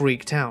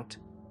 freaked out,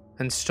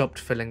 and stopped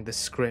filling the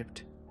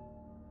script.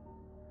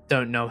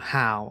 Don't know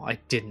how I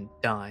didn't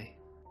die.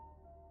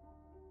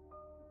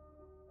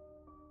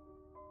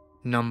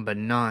 Number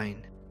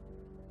 9.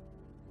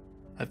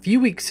 A few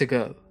weeks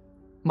ago,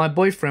 my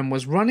boyfriend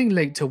was running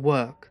late to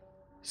work,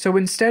 so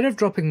instead of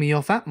dropping me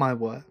off at my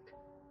work,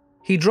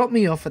 he dropped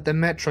me off at the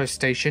metro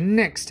station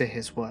next to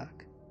his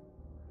work.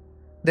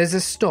 There's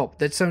a stop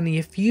that's only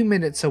a few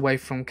minutes away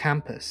from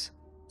campus,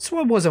 so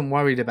I wasn't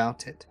worried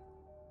about it.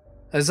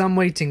 As I'm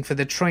waiting for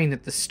the train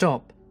at the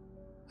stop,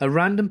 a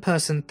random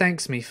person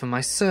thanks me for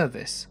my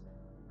service.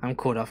 I'm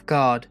caught off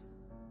guard,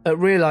 but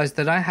realised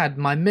that I had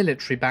my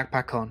military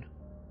backpack on,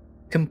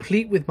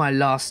 complete with my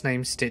last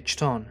name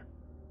stitched on.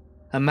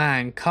 A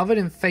man covered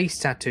in face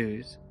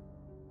tattoos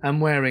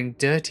and wearing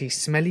dirty,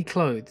 smelly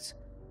clothes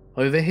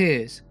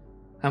overhears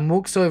and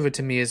walks over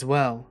to me as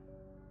well.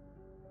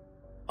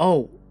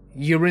 "Oh,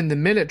 you're in the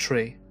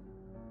military?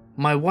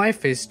 My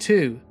wife is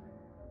too.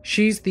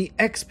 She's the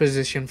X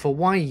position for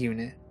Y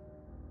unit.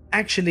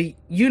 Actually,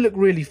 you look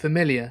really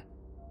familiar.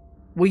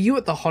 Were you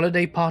at the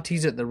holiday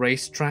parties at the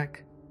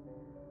racetrack?"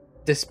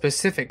 The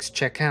specifics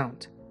check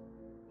out,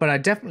 but I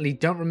definitely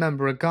don't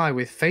remember a guy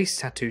with face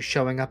tattoos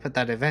showing up at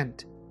that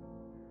event.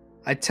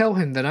 I tell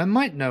him that I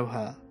might know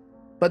her,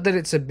 but that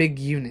it's a big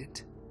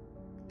unit.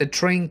 The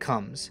train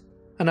comes,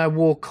 and I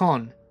walk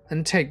on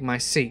and take my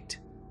seat.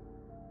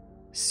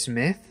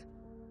 "Smith?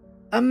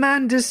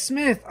 Amanda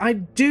Smith, I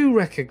do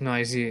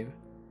recognize you."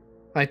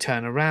 I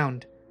turn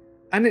around,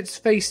 and it's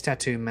Face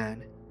Tattoo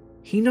Man.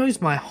 He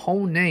knows my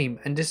whole name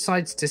and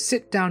decides to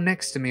sit down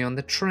next to me on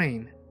the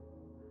train.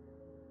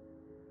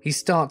 He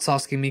starts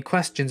asking me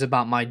questions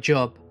about my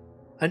job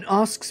and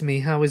asks me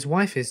how his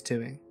wife is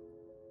doing.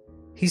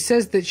 He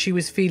says that she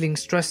was feeling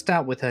stressed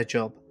out with her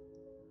job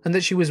and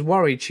that she was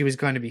worried she was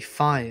going to be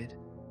fired.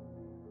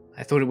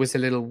 I thought it was a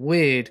little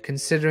weird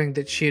considering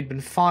that she had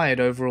been fired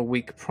over a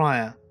week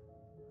prior,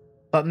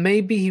 but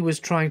maybe he was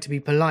trying to be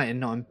polite and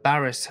not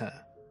embarrass her.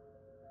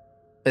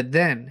 But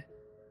then,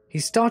 he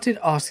started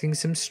asking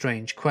some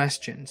strange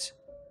questions.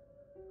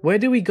 Where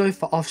do we go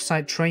for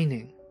off-site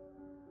training?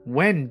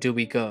 When do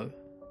we go?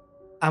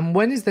 And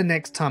when is the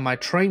next time I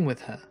train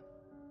with her?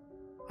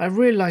 I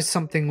realized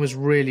something was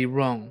really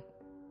wrong,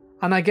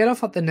 and I get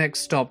off at the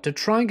next stop to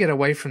try and get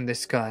away from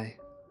this guy,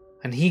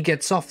 and he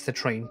gets off the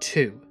train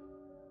too.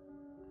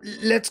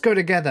 "Let's go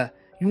together.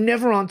 You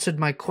never answered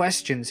my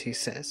questions," he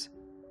says.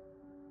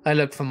 I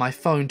look for my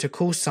phone to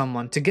call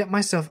someone to get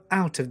myself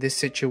out of this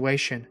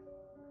situation,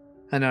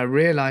 and I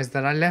realize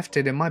that I left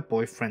it in my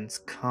boyfriend's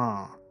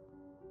car.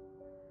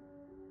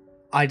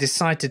 I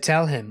decide to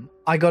tell him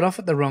I got off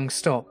at the wrong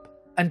stop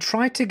and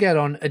try to get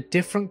on a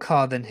different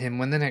car than him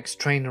when the next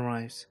train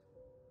arrives.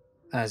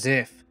 As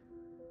if.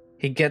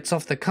 He gets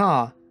off the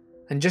car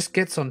and just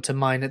gets onto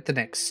mine at the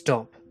next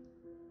stop.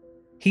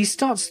 He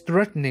starts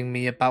threatening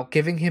me about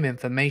giving him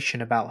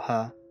information about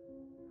her,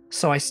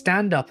 so I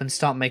stand up and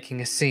start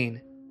making a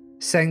scene,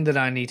 saying that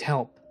I need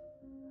help.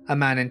 A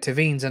man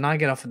intervenes and I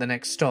get off at the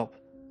next stop,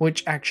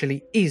 which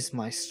actually is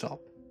my stop.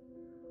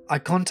 I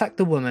contact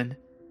the woman,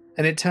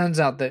 and it turns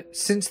out that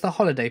since the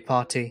holiday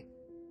party,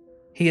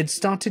 he had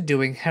started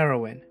doing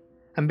heroin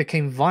and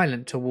became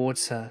violent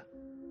towards her.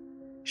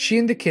 She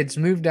and the kids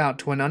moved out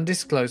to an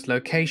undisclosed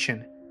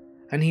location,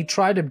 and he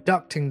tried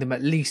abducting them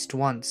at least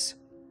once.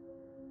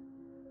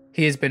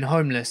 He has been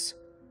homeless,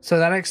 so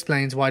that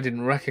explains why I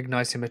didn't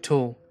recognize him at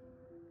all.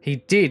 He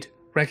did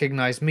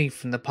recognize me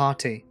from the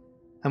party,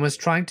 and was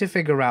trying to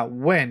figure out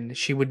when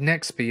she would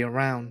next be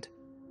around.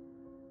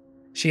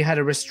 She had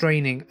a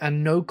restraining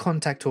and no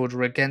contact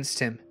order against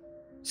him,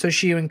 so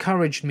she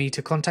encouraged me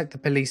to contact the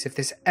police if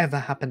this ever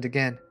happened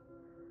again.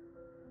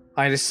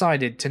 I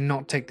decided to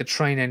not take the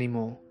train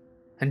anymore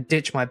and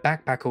ditch my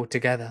backpack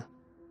altogether.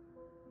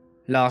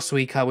 Last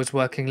week I was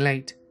working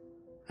late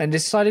and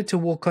decided to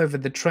walk over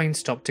the train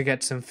stop to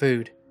get some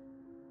food.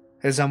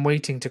 As I'm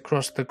waiting to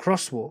cross the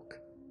crosswalk,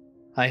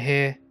 I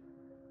hear,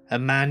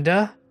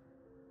 "Amanda?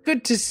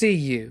 Good to see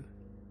you."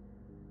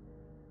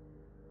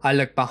 I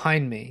look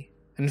behind me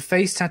and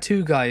Face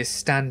Tattoo Guy is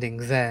standing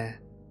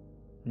there.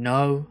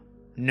 No.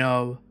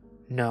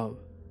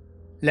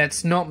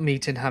 Let's not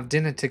meet and have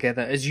dinner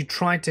together as you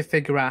try to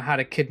figure out how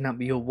to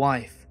kidnap your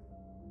wife.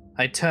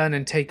 I turn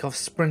and take off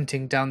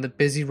sprinting down the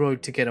busy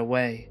road to get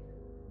away.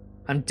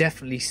 I'm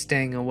definitely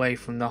staying away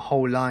from the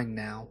whole line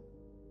now.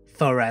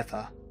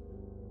 Forever.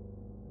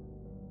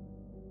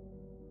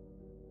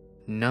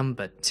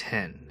 Number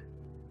 10.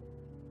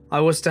 I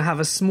was to have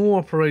a small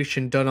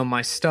operation done on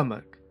my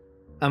stomach,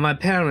 and my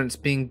parents,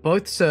 being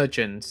both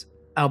surgeons,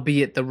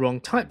 albeit the wrong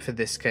type for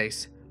this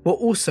case, were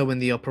also in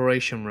the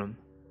operation room.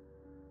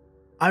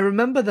 I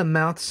remember the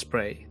mouth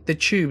spray, the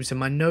tubes and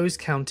my nose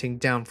counting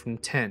down from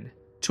 10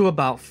 to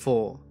about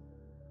 4,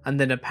 and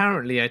then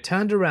apparently I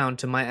turned around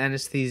to my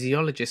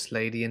anesthesiologist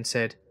lady and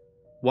said,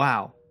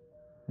 "Wow,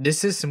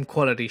 this is some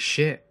quality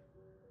shit.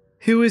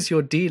 Who is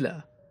your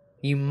dealer?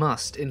 You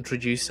must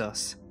introduce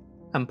us,"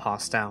 and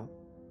passed out.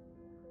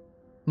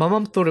 My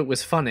mum thought it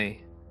was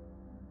funny.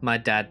 My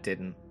dad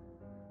didn't.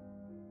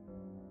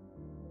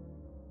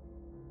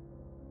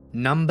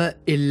 Number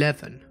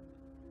 11.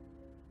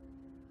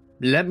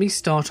 Let me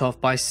start off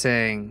by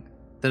saying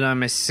that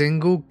I'm a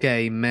single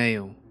gay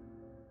male.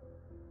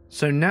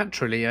 So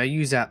naturally I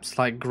use apps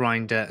like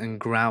Grindr and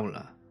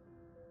Growler.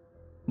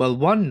 Well,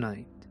 one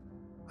night,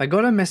 I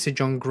got a message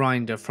on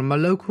Grindr from a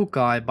local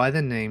guy by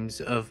the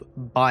names of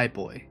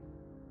Boy,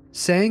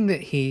 saying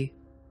that he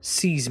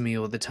sees me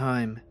all the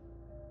time,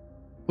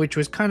 which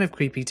was kind of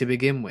creepy to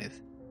begin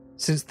with,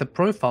 since the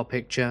profile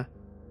picture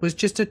was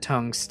just a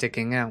tongue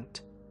sticking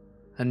out,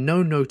 and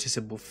no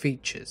noticeable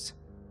features.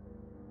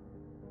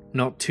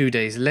 Not 2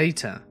 days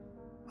later,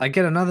 I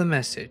get another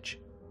message,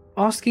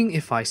 asking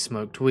if I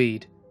smoked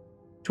weed,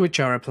 to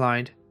which I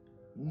replied,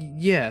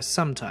 yeah,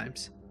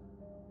 sometimes.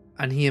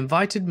 And he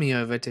invited me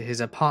over to his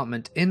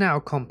apartment in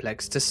our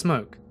complex to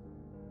smoke,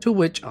 to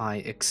which I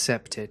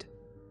accepted.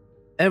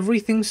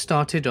 Everything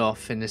started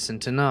off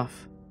innocent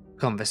enough.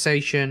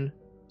 Conversation,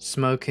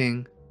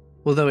 smoking,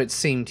 although it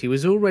seemed he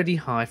was already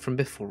high from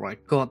before I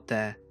got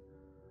there,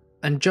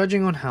 and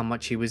judging on how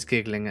much he was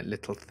giggling at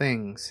little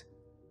things.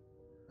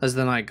 As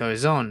the night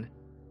goes on,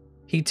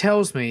 he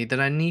tells me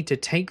that I need to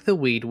take the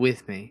weed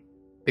with me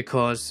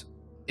because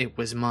it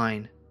was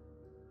mine,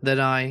 that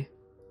I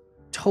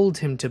told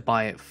him to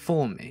buy it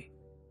for me,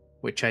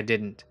 which I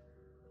didn't,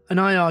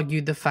 and I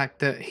argued the fact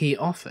that he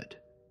offered,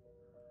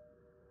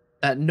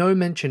 that no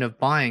mention of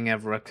buying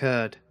ever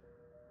occurred.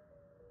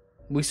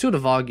 We sort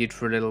of argued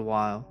for a little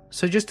while,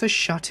 so just to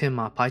shut him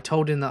up I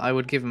told him that I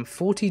would give him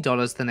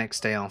 $40 the next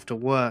day after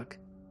work.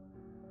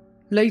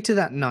 Later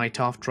that night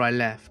after I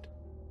left,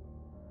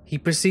 he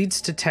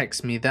proceeds to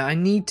text me that I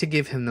need to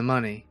give him the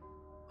money,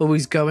 or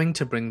he's going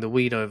to bring the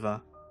weed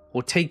over,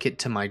 or take it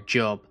to my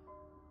job.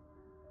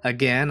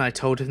 Again, I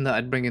told him that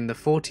I'd bring him the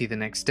 40 the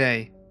next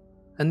day,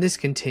 and this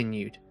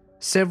continued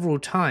several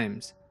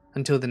times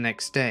until the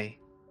next day.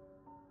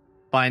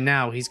 By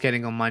now he's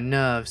getting on my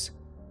nerves.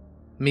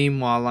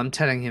 Meanwhile, I'm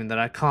telling him that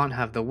I can't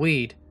have the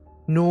weed,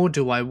 nor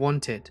do I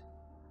want it,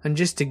 and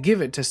just to give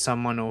it to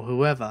someone or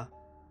whoever.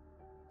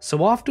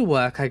 So after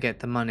work I get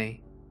the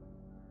money.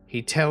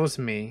 He tells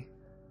me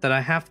that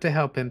I have to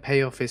help him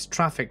pay off his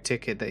traffic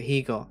ticket that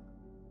he got,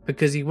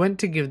 because he went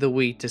to give the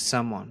weed to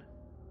someone,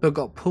 but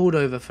got pulled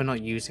over for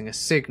not using a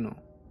signal.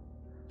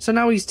 So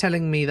now he's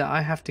telling me that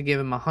I have to give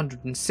him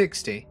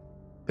 $160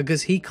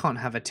 because he can't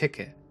have a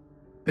ticket,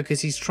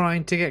 because he's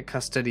trying to get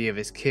custody of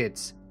his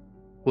kids,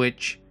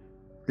 which,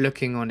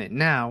 looking on it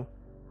now,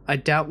 I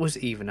doubt was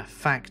even a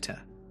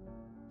factor.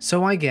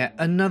 So I get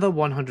another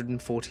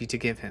 $140 to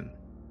give him.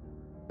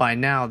 By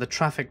now the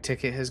traffic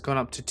ticket has gone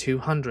up to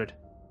 $200,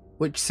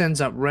 which sends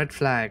up red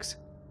flags,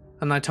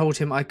 and I told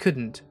him I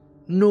couldn't,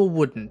 nor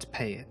wouldn't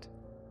pay it.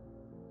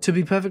 To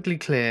be perfectly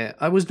clear,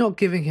 I was not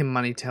giving him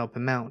money to help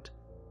him out,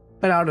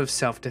 but out of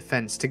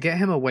self-defense to get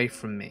him away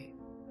from me,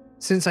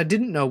 since I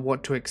didn't know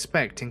what to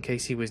expect in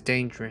case he was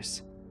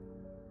dangerous.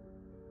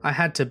 I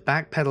had to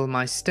backpedal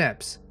my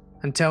steps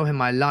and tell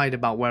him I lied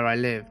about where I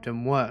lived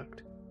and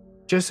worked,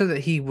 just so that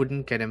he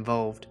wouldn't get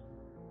involved.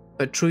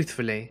 But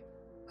truthfully,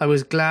 I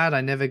was glad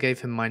I never gave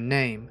him my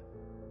name,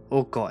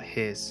 or got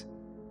his.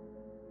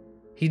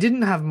 He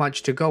didn't have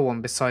much to go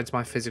on besides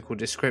my physical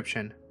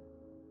description,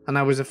 and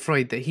I was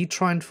afraid that he'd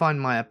try and find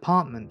my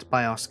apartment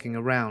by asking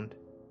around,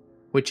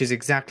 which is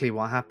exactly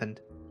what happened.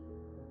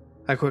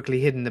 I quickly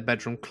hid in the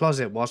bedroom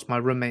closet whilst my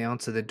roommate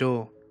answered the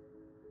door,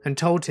 and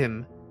told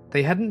him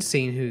they hadn't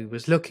seen who he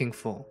was looking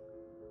for.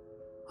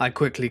 I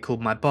quickly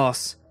called my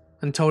boss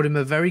and told him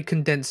a very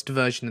condensed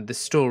version of the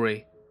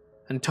story,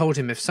 and told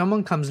him if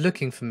someone comes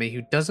looking for me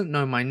who doesn't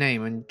know my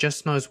name and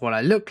just knows what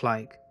I look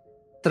like,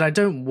 that I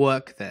don't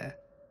work there,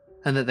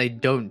 and that they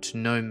don't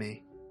know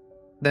me.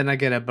 Then I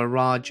get a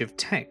barrage of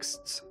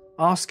texts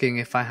asking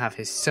if I have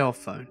his cell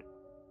phone,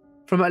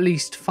 from at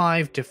least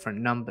 5 different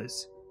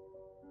numbers.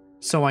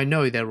 So I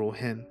know they're all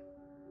him,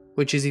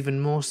 which is even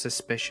more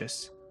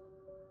suspicious.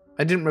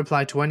 I didn't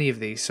reply to any of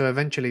these, so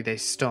eventually they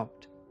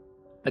stopped,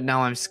 but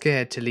now I'm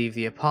scared to leave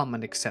the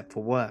apartment except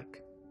for work.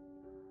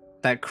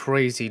 That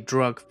crazy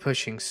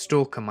drug-pushing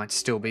stalker might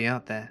still be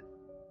out there,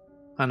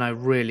 and I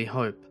really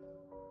hope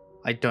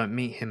I don't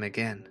meet him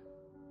again.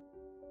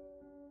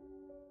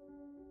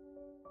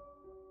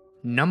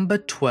 Number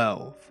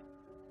 12.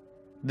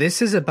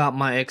 This is about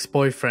my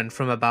ex-boyfriend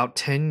from about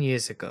 10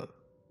 years ago.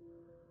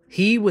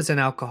 He was an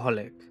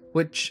alcoholic,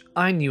 which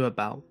I knew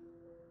about,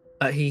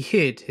 but he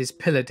hid his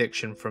pill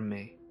addiction from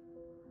me.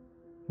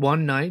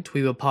 One night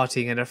we were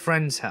partying at a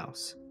friend's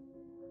house.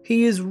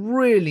 He is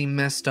really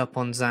messed up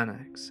on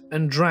Xanax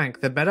and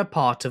drank the better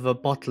part of a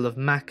bottle of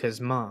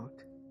Macca's Mark.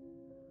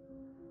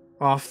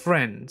 Our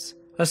friends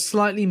are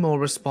slightly more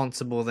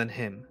responsible than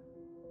him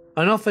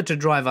and offered to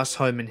drive us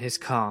home in his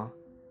car.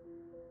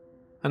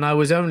 And I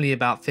was only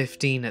about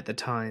 15 at the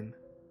time.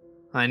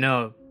 I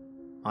know,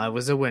 I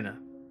was a winner.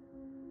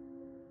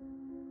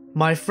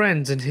 My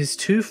friend and his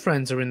 2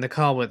 friends are in the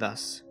car with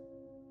us.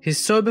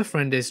 His sober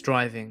friend is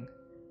driving,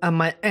 and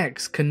my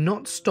ex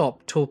cannot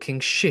stop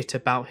talking shit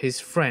about his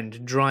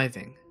friend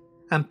driving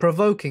and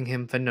provoking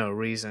him for no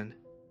reason.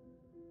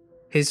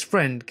 His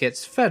friend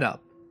gets fed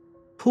up,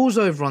 pulls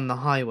over on the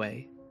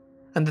highway,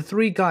 and the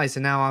 3 guys are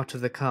now out of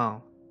the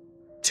car,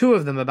 2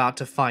 of them about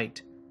to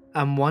fight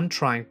and 1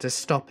 trying to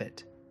stop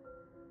it.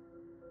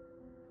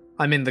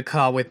 I'm in the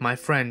car with my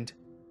friend,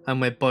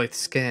 and we're both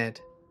scared.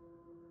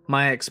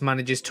 My ex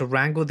manages to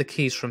wrangle the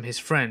keys from his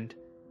friend,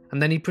 and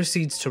then he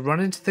proceeds to run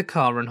into the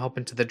car and hop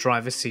into the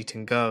driver's seat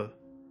and go.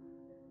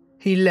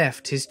 He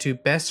left his two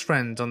best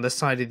friends on the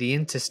side of the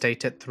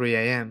interstate at 3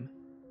 AM,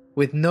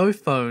 with no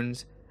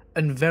phones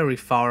and very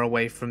far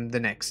away from the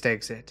next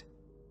exit.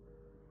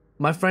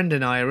 My friend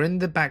and I are in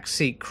the back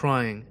seat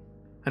crying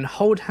and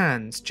hold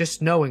hands just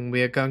knowing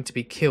we are going to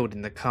be killed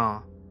in the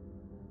car.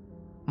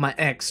 My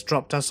ex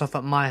dropped us off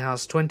at my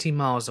house 20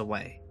 miles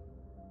away.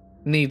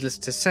 Needless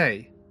to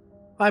say,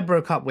 I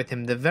broke up with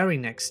him the very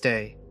next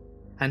day,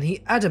 and he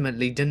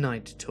adamantly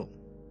denied it all.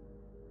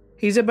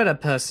 He's a better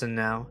person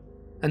now,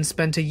 and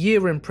spent a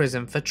year in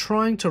prison for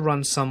trying to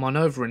run someone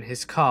over in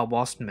his car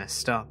whilst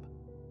messed up.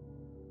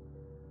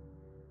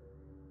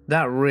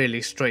 That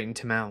really straightened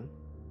him out.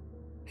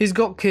 He's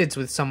got kids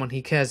with someone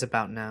he cares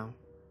about now,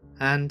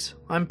 and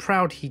I'm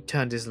proud he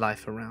turned his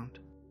life around.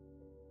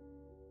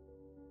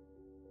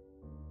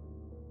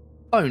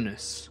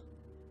 Bonus.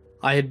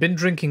 I had been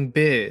drinking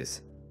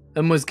beers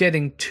and was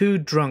getting too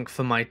drunk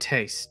for my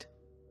taste.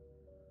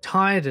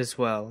 Tired as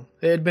well,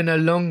 it had been a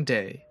long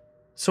day,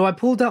 so I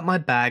pulled out my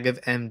bag of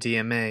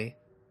MDMA,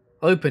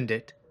 opened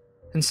it,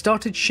 and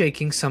started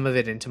shaking some of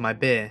it into my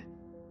beer.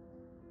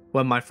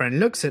 When my friend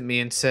looks at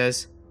me and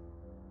says,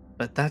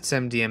 "But that's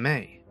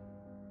MDMA."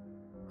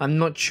 I'm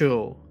not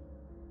sure,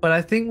 but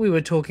I think we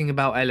were talking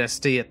about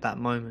LSD at that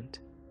moment.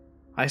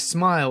 I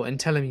smile and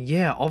tell him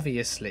yeah,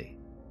 obviously,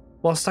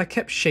 whilst I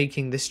kept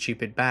shaking the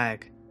stupid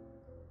bag.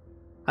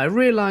 I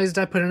realised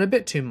I put in a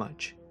bit too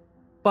much,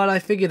 but I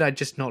figured I'd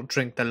just not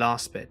drink the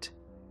last bit.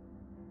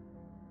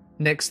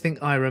 Next thing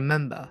I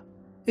remember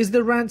is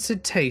the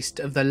rancid taste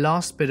of the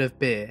last bit of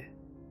beer,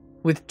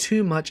 with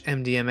too much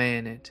MDMA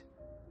in it.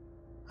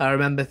 I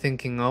remember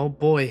thinking, oh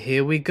boy,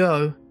 here we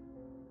go.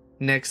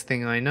 Next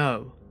thing I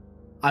know,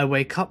 I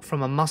wake up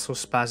from a muscle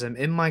spasm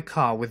in my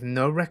car with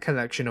no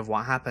recollection of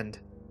what happened.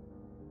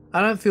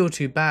 I don't feel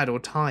too bad or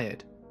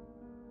tired.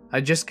 I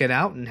just get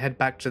out and head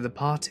back to the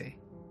party.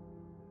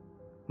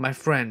 My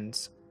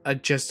friends are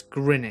just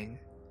grinning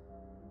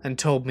and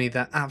told me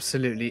that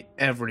absolutely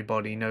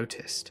everybody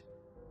noticed.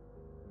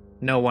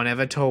 No one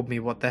ever told me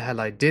what the hell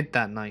I did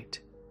that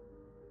night,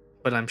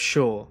 but I'm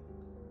sure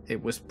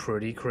it was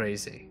pretty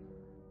crazy.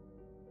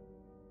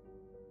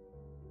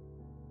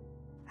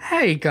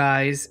 Hey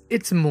guys,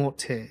 it's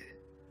Mort here,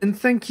 and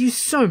thank you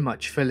so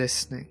much for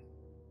listening.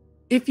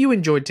 If you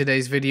enjoyed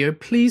today's video,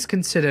 please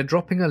consider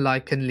dropping a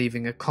like and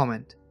leaving a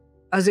comment,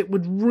 as it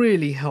would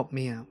really help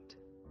me out.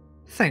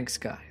 Thanks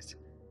guys.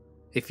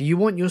 If you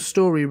want your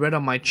story read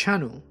on my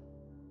channel,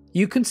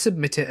 you can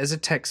submit it as a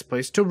text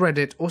post to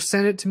Reddit or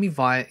send it to me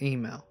via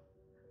email.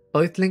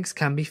 Both links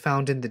can be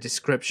found in the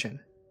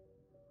description.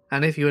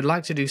 And if you would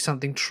like to do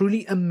something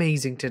truly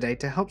amazing today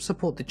to help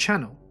support the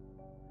channel,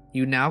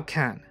 you now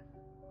can,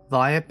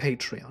 via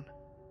Patreon.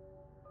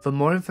 For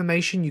more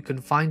information, you can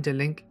find a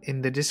link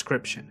in the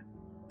description,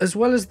 as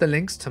well as the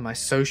links to my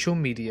social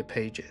media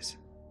pages.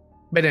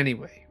 But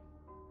anyway,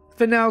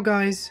 for now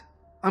guys,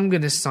 I'm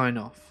gonna sign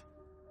off.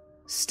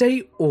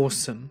 Stay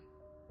awesome,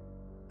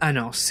 and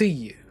I'll see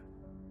you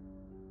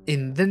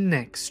in the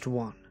next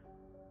one.